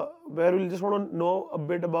where we'll just want to know a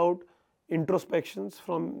bit about introspections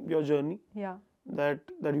from your journey. Yeah. that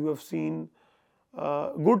you have seen,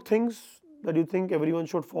 good things that you think everyone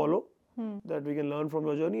should follow, that we can learn from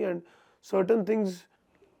your journey, and certain things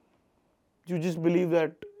you just believe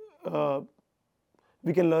that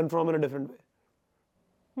we can learn from in a different way.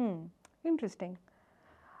 Interesting.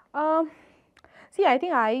 See, I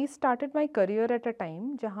think I started my career at a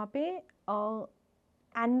time जहाँ पे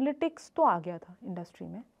analytics तो आ गया था industry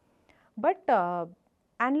में, but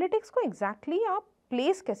analytics को exactly आप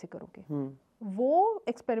place कैसे करोगे, वो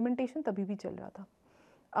एक्सपेरिमेंटेशन तभी भी चल रहा था.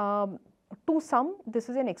 To sum this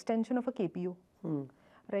is an extension of a KPO,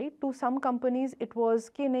 राइट. To some companies it was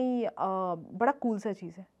कि नहीं, बड़ा कूल सा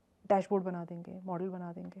चीज़ है, डैशबोर्ड बना देंगे, मॉडल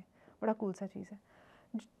बना देंगे, बड़ा कूल सा चीज़ है.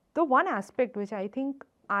 The one aspect which I think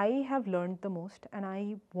I have learned the most and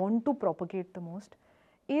I want to propagate the most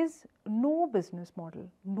is no business model,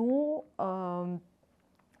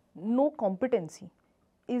 no competency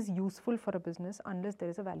is useful for a business unless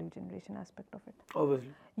there is a value generation aspect of it.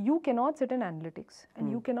 Obviously. You cannot sit in analytics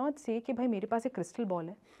and you cannot say कि भाई मेरे पास एक crystal ball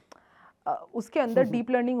है, उसके अंदर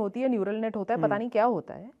deep learning होती है, neural net होता है, पता नहीं क्या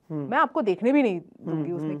होता है, मैं आपको देखने भी नहीं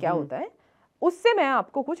दूंगी उसमें क्या होता है, उससे मैं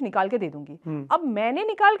आपको कुछ निकाल के दे दूंगी. अब मैंने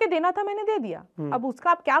निकाल के देना था, मैंने दे दिया, अब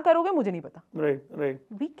उसका आप क्या करोगे मुझे नहीं पता. Right.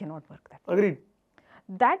 We cannot work that. Agreed.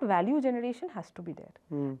 That value generation has to be there.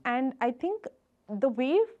 And I think the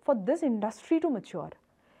way for this industry to mature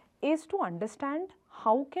is to understand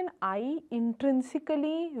how can I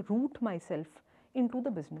intrinsically root myself into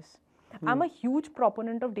the business. I'm a huge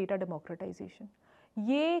proponent of data democratization.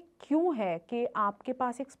 ये क्यों है कि आपके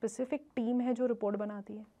पास एक specific team है जो report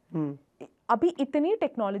बनाती है. अभी इतनी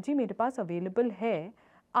टेक्नोलॉजी मेरे पास अवेलेबल है,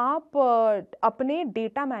 आप अपने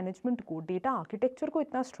डेटा मैनेजमेंट को, डेटा आर्किटेक्चर को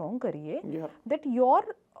इतना स्ट्रॉन्ग करिए that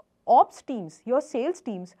your ops teams, your sales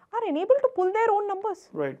teams are enable to pull their own numbers.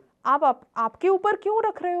 आप आपके ऊपर क्यों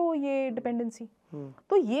रख रहे हो ये डिपेंडेंसी.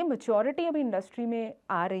 तो ये मैच्योरिटी अभी इंडस्ट्री में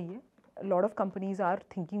आ रही है. A lot of companies are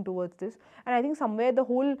thinking towards this, and I think somewhere the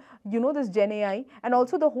whole, this Gen AI and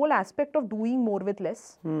also the whole aspect of doing more with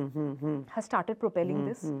less has started propelling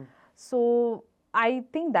this. So I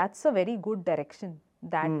think that's a very good direction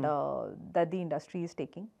that that the industry is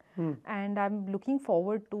taking, and I'm looking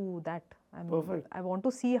forward to that. Perfect. I want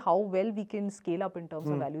to see how well we can scale up in terms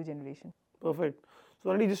of value generation. Perfect.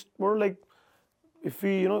 So Andy, just more like, if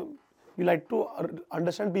we we like to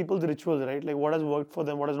understand people's rituals, right? Like what has worked for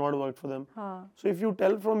them, what has not worked for them. So if you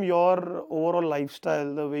tell from your overall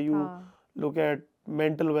lifestyle, the way you look at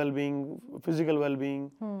mental well-being, physical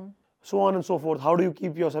well-being, so on and so forth, how do you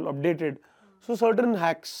keep yourself updated? So certain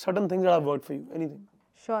hacks, certain things that have worked for you, anything.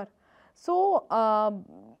 Sure. So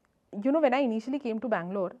when I initially came to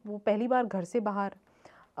Bangalore, वो पहली बार घर से बाहर,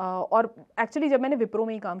 और actually जब मैंने विप्रो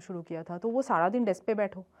में ही काम शुरू किया था, तो वो सारा दिन डेस्क पे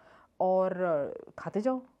बैठो और खाते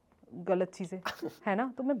जाओ गलत चीज़ें, है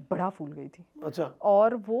ना. तो मैं बड़ा फूल गई थी. अच्छा.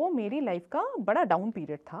 और वो मेरी लाइफ का बड़ा डाउन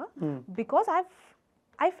पीरियड था, बिकॉज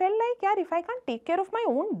आई फेल्ट लाइक यार, if I can take care of my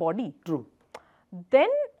own body, true,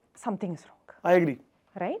 then something is wrong. I agree.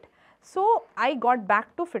 Right. So I got back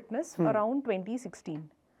to fitness around 2016.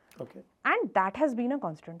 Okay. And that has been a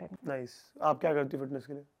constant. Nice. आप क्या करती हो fitness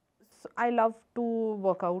के लिए? I love to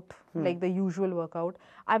work out, like the usual workout.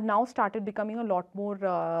 I've now started becoming a lot more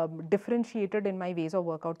differentiated in my ways of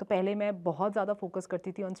workout. तो पहले मैं बहुत ज़्यादा focus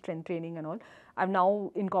करती थी on strength training and all. I've now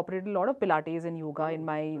incorporated a lot of Pilates and yoga in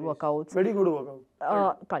my workouts. Very good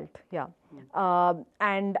workout. Cult, yeah.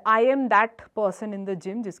 And I am that person in the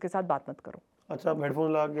gym जिसके साथ बात मत करो. अच्छा,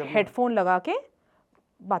 headphone लगा के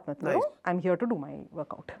बात मत करो. I'm here to do my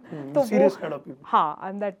workout. तो serious kind of people. हाँ,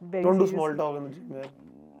 I'm that very. Don't do small talk in the gym, man.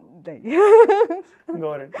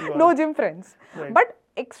 Got it. No gym friends, right. But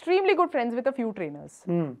extremely good friends with a few trainers.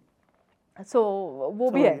 So वो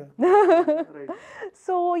भी है. Right.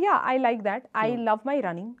 So yeah, I like that. I love my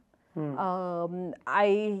running.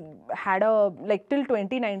 I had till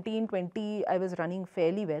 2019-20 I was running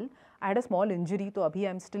fairly well. I had a small injury, so abhi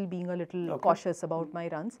I'm still being a little cautious about my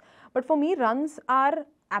runs. But for me, runs are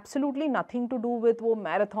absolutely nothing to do with वो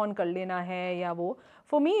marathon कर लेना है या वो.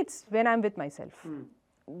 For me, it's when I'm with myself.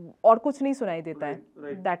 और कुछ नहीं सुनाई देता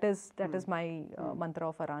है. That is my mantra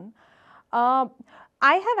of a run.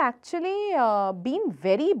 I have actually been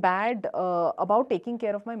very bad about taking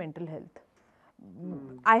care of my mental health.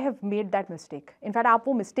 I have made that mistake. In fact, आप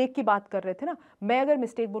वो mistake की बात कर रहे थे ना, मैं अगर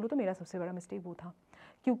mistake बोलूँ तो मेरा सबसे बड़ा mistake वो था,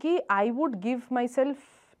 क्योंकि I would give myself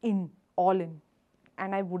all in,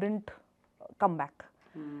 and I wouldn't come back.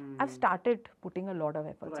 I've started putting a lot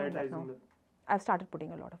of efforts on that now. I've started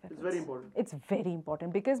putting a lot of efforts. It's very important. It's very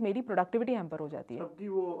important because मेरी productivity hamper हो जाती है. सबकी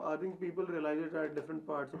वो, I think people realize it at different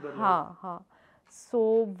parts of their life. हाँ. So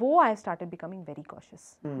वो I started becoming very cautious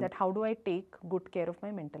that how do I take good care of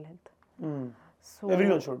my mental health. So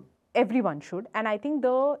everyone should, and I think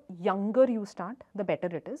the younger you start, the better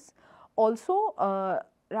it is. Also,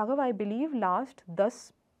 Raghav, I believe last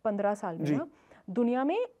 10-15 साल में ना दुनिया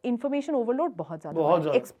में information overload बहुत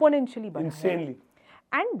ज़्यादा exponentially बढ़ा insanely है,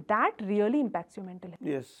 and that really impacts your mental health.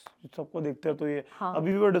 Yes, सबको देखते हैं तो ये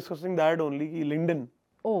अभी we were discussing that only कि LinkedIn.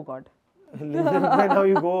 Oh God. LinkedIn, now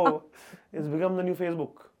you go, it's become the new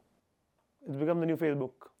Facebook. It's become the new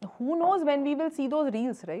Facebook. Who knows when we will see those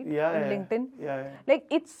reels, right? Yeah, on LinkedIn. Yeah. Like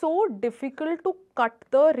it's so difficult to cut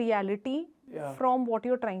the reality from what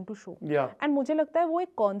you're trying to show. Yeah. And मुझे लगता है वो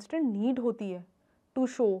एक constant need होती है to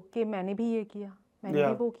show कि मैंने भी ये किया, मैंने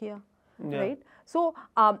भी वो किया, right? So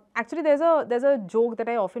actually there's a joke that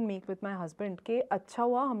I often make with my husband कि अच्छा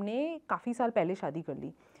हुआ हमने काफी साल पहले शादी कर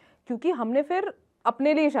ली, क्योंकि हमने फिर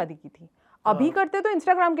अपने लिए शादी की थी. अभी करते तो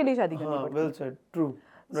Instagram के लिए शादी करनी पड़ती. Well said, true.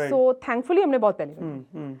 Right. So thankfully हमने बहुत पहले कर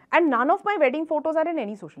ली. And none of my wedding photos are in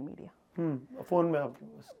any social media. Phone में आपके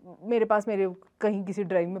पास? मेरे पास मेरे कहीं किसी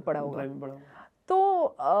ड्राइव में पड़ा होगा. तो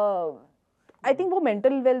आई थिंक वो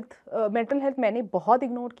मेंटल हेल्थ मैंने बहुत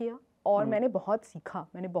इग्नोर किया और मैंने बहुत सीखा,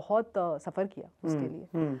 मैंने बहुत सफ़र किया उसके लिए.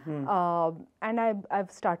 And I have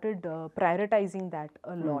started prioritising that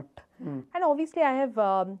a lot. And obviously I have,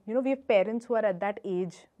 we have parents who are at that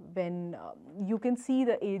age when you can see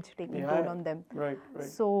the age taking toll on them. Right.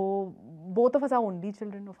 So both of us are only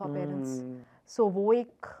children of our parents. So वो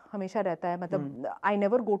एक हमेशा रहता है, मतलब I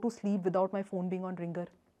never go to sleep without my phone being on ringer.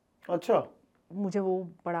 अच्छा. मुझे वो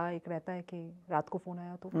बड़ा एक रहता है कि रात को फोन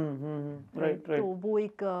आया तो. Right. तो वो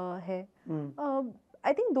एक है.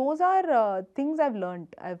 I think those are things I've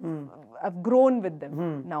learned. I've grown with them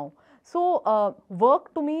now. So work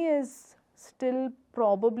to me is still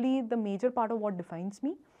probably the major part of what defines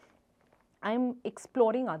me. I'm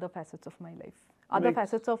exploring other facets of my life,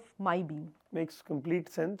 facets of my being. Makes complete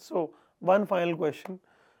sense. So one final question.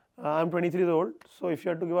 I'm 23 years old. So if you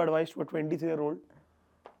had to give advice to a 23-year-old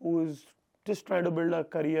who is just trying to build a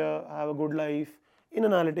career, have a good life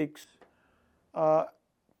in analytics,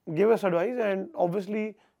 give us advice. And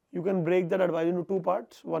obviously you can break that advice into two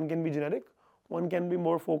parts. One can be generic. One can be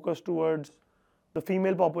more focused towards the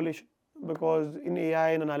female population, because in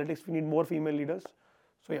AI and analytics we need more female leaders.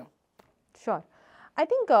 So yeah. Sure. I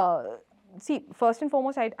think, see, first and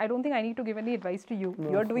foremost, I don't think I need to give any advice to you.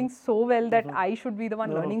 You're doing so well that I should be the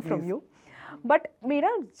one learning from you. But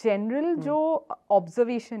मेरा general जो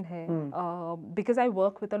observation है, because I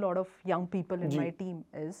work with a lot of young people in my team,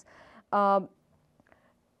 is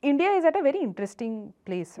India is at a very interesting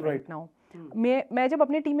place right now. मैं जब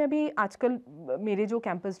अपने team में भी आजकल मेरे जो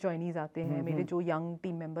कैंपस ज्वाइनीज आते हैं, मेरे जो यंग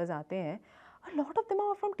टीम मेंबर्स आते हैं, a lot of them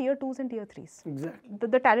are from tier 2s and tier 3s. Exactly.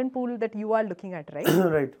 The talent pool that you are looking at, right?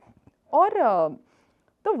 Right. Or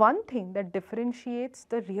the one thing that differentiates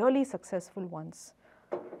the really successful ones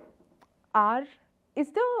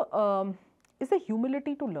is the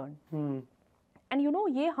humility to learn. And you know,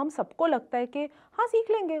 ये हम सबको लगता है कि हाँ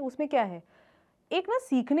सीख लेंगे, उसमें क्या है. एक ना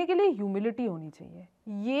सीखने के लिए ह्यूमिलिटी होनी चाहिए.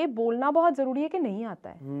 ये बोलना बहुत ज़रूरी है कि नहीं आता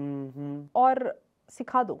है और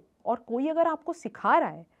सिखा दो. और कोई अगर आपको सिखा रहा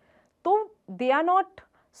है तो they are not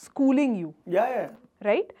schooling you,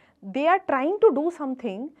 right? They are trying to do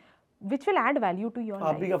something which will add value to your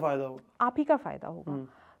life. आप ही का फायदा होगा.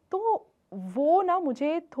 तो वो ना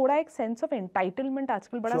मुझे थोड़ा एक सेंस ऑफ एंटाइटलमेंट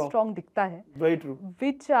आजकल बड़ा स्ट्रॉन्ग दिखता है,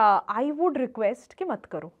 विच आई वुड रिक्वेस्ट कि मत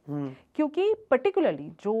करो. क्योंकि पर्टिकुलरली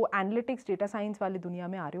जो एनालिटिक्स डेटा साइंस वाली दुनिया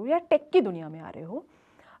में आ रहे हो या टेक की दुनिया में आ रहे हो,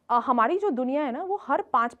 हमारी जो दुनिया है ना वो हर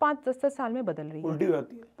 5-10 साल में बदल रही है,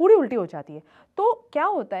 पूरी उल्टी हो जाती है. तो क्या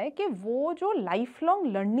होता है कि वो जो लाइफ लॉन्ग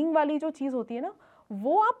लर्निंग वाली जो चीज़ होती है ना,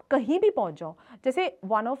 वो आप कहीं भी पहुंच जाओ. जैसे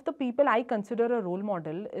one of the people I consider a role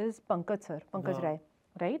model is Pankaj Rai,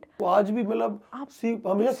 right? तो आज भी मतलब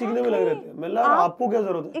हमेशा सीखने में लगे रहते हैं. मतलब आपको क्या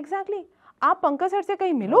जरूरत है? एग्जैक्टली. आप पंकज सर से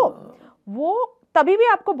कहीं मिलो, वो तभी भी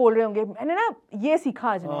आपको बोल रहे होंगे मैंने ना ये सीखा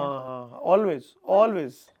आज नया.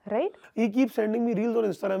 always right? He keeps sending me reels on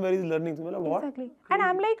Instagram where he's learning. मतलब what? Exactly. And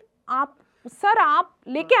I'm like, आप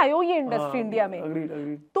लेके आए हो ये इंडस्ट्री इंडिया में.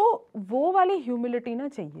 Agreed. तो वो वाली ह्यूमिलिटी ना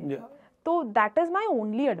चाहिए. तो that is my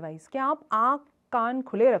only advice कि आप आँख कान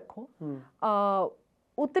खुले रखो,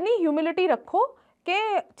 उतनी ह्यूमिलिटी रखो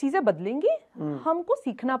कि चीजें बदलेंगी, हमको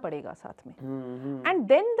सीखना पड़ेगा साथ में. And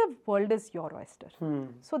then the world is your oyster.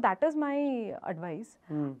 So that is my advice.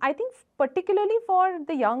 I think particularly for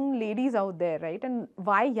the young ladies out there, right? And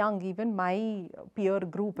why young, even my peer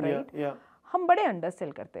group, right? हम बड़े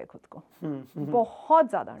अंडरसेल करते हैं खुद को, बहुत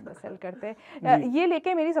ज्यादा अंडरसेल करते हैं. ये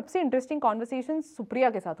लेके मेरी सबसे इंटरेस्टिंग कॉन्वर्सेशन सुप्रिया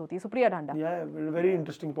के साथ होती है, Supriya Dhanda. Very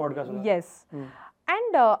interesting podcast. Yes.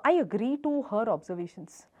 And I agree to her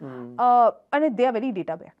observations. And they are very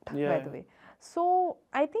data backed, by the way. So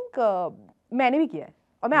I think मैंने भी किया है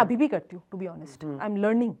और मैं अभी भी करती हूँ, to be honest. I am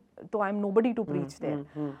learning, तो I am nobody to preach there.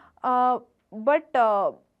 But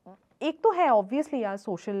एक तो है ऑब्वियसली यार,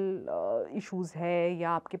 सोशल इश्यूज है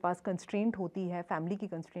या आपके पास कंस्ट्रेंट होती है, फैमिली की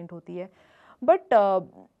कंस्ट्रेंट होती है. बट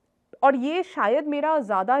और ये शायद मेरा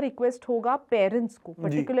ज़्यादा रिक्वेस्ट होगा पेरेंट्स को,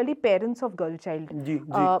 particularly parents of girl child,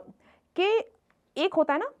 कि एक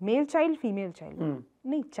होता है ना मेल चाइल्ड फीमेल चाइल्ड,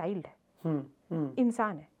 नहीं चाइल्ड है,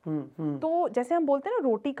 इंसान है. तो जैसे हम बोलते हैं ना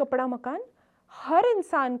रोटी कपड़ा मकान, हर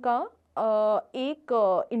इंसान का एक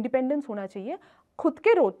इंडिपेंडेंस होना चाहिए खुद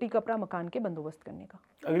के रोटी कपड़ा मकान के बंदोबस्त करने का.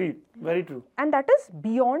 Agreed, very true. And that is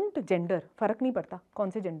beyond gender. फर्क नहीं पड़ता कौन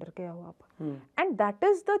से जेंडर के हो आप. And that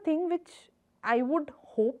is the thing which I would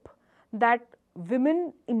hope that women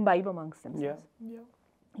imbibe amongst themselves.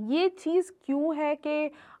 ये चीज़ क्यों है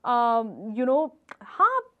कि you know,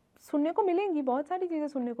 हाँ सुनने को मिलेंगी, बहुत सारी चीज़ें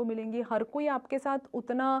सुनने को मिलेंगी, हर कोई आपके साथ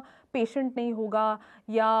उतना पेशेंट नहीं होगा,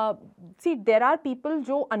 या सी देर आर पीपल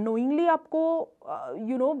जो अनोइंगली आपको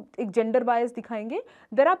यू नो एक जेंडर बायस दिखाएंगे,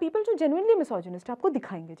 देर आर पीपल जो जेन्युइनली मिसोजिनिस्ट आपको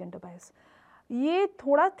दिखाएंगे जेंडर बायस. ये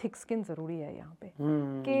थोड़ा थिक स्किन ज़रूरी है यहाँ पे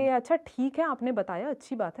कि अच्छा ठीक है आपने बताया,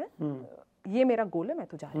 अच्छी बात है, ये मेरा गोल है, मैं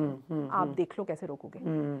तो जा रही हूँ, आप देख लो कैसे रोकोगे,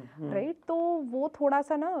 राइट. तो वो थोड़ा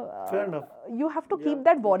सा ना you have to keep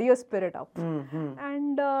that warrior spirit up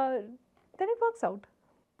and then it works out.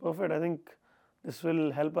 Perfect. I think this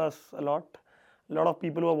will help us a lot. A lot of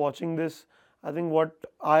people who are watching this, I think what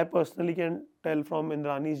I personally can tell from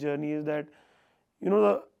Indrani's journey is that you know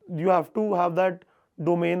you have to have that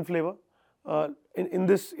domain flavor. In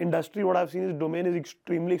this industry, what I've seen is domain is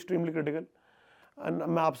extremely critical. And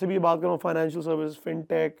मैं आपसे भी बात कर रहा हूँ financial services,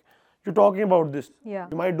 fintech. You're talking about this. Yeah.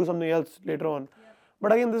 You might do something else later on.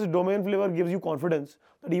 But again, this domain flavor gives you confidence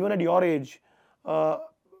that even at your age,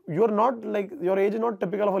 you're not like, your age is not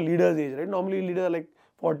typical of a leader's age, right? Normally leaders are like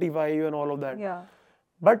 45 and all of that. Yeah.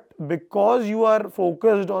 But because you are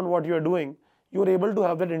focused on what you're doing, you're able to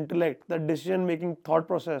have that intellect, that decision-making thought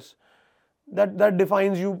process that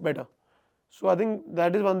defines you better. So I think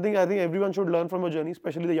that is one thing I think everyone should learn from your journey,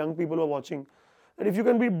 especially the young people who are watching. That if you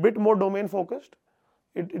can be a bit more domain focused,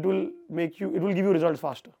 it will give you results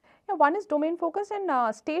faster. Yeah, one is domain focus and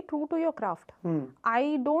stay true to your craft.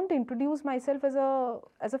 I don't introduce myself as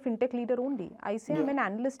a fintech leader only. I say I'm an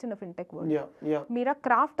analyst in a fintech world. Yeah. मेरा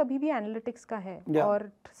craft अभी भी analytics का है, और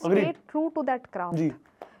stay true to that craft.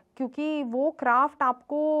 क्योंकि वो craft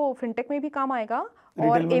आपको fintech में भी काम आएगा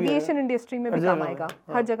और एविएशन इंडस्ट्री में भी काम आएगा,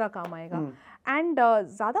 हर जगह काम आएगा. एंड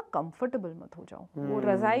ज़्यादा कंफर्टेबल मत हो जाओ. वो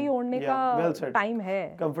रजाई ओढ़ने का टाइम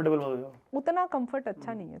है, कंफर्टेबल मत हो जाओ. उतना कंफर्ट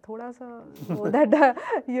अच्छा नहीं है, थोड़ा सा वो दैट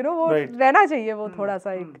यू नो वो रहना चाहिए, वो थोड़ा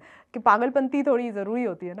सा एक कि पागलपंती थोड़ी ज़रूरी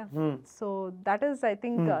होती है ना. So that is I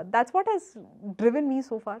think that's what has driven me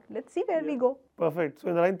so far. Let's see where we go. Perfect. So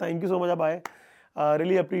Indrani, thank you so much. Bye.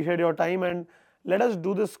 Really appreciate your time, and let us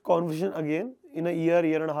do this conversation again in a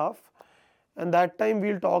year and a half. And that time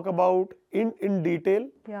we'll talk about in detail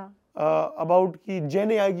about कि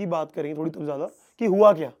Gen AI की बात करेंगे थोड़ी तब ज़्यादा कि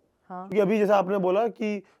हुआ क्या. क्योंकि अभी जैसा आपने बोला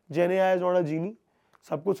कि Gen AI is not a genie,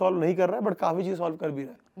 सब कुछ सॉल्व नहीं कर रहा है, बट काफी चीज सॉल्व कर भी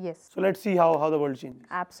रहा है. Yes. So let's see how the world changes.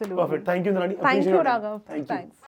 Absolutely. Perfect. Thank you, Indrani. Thank you, Raghav. Thank you. Thanks.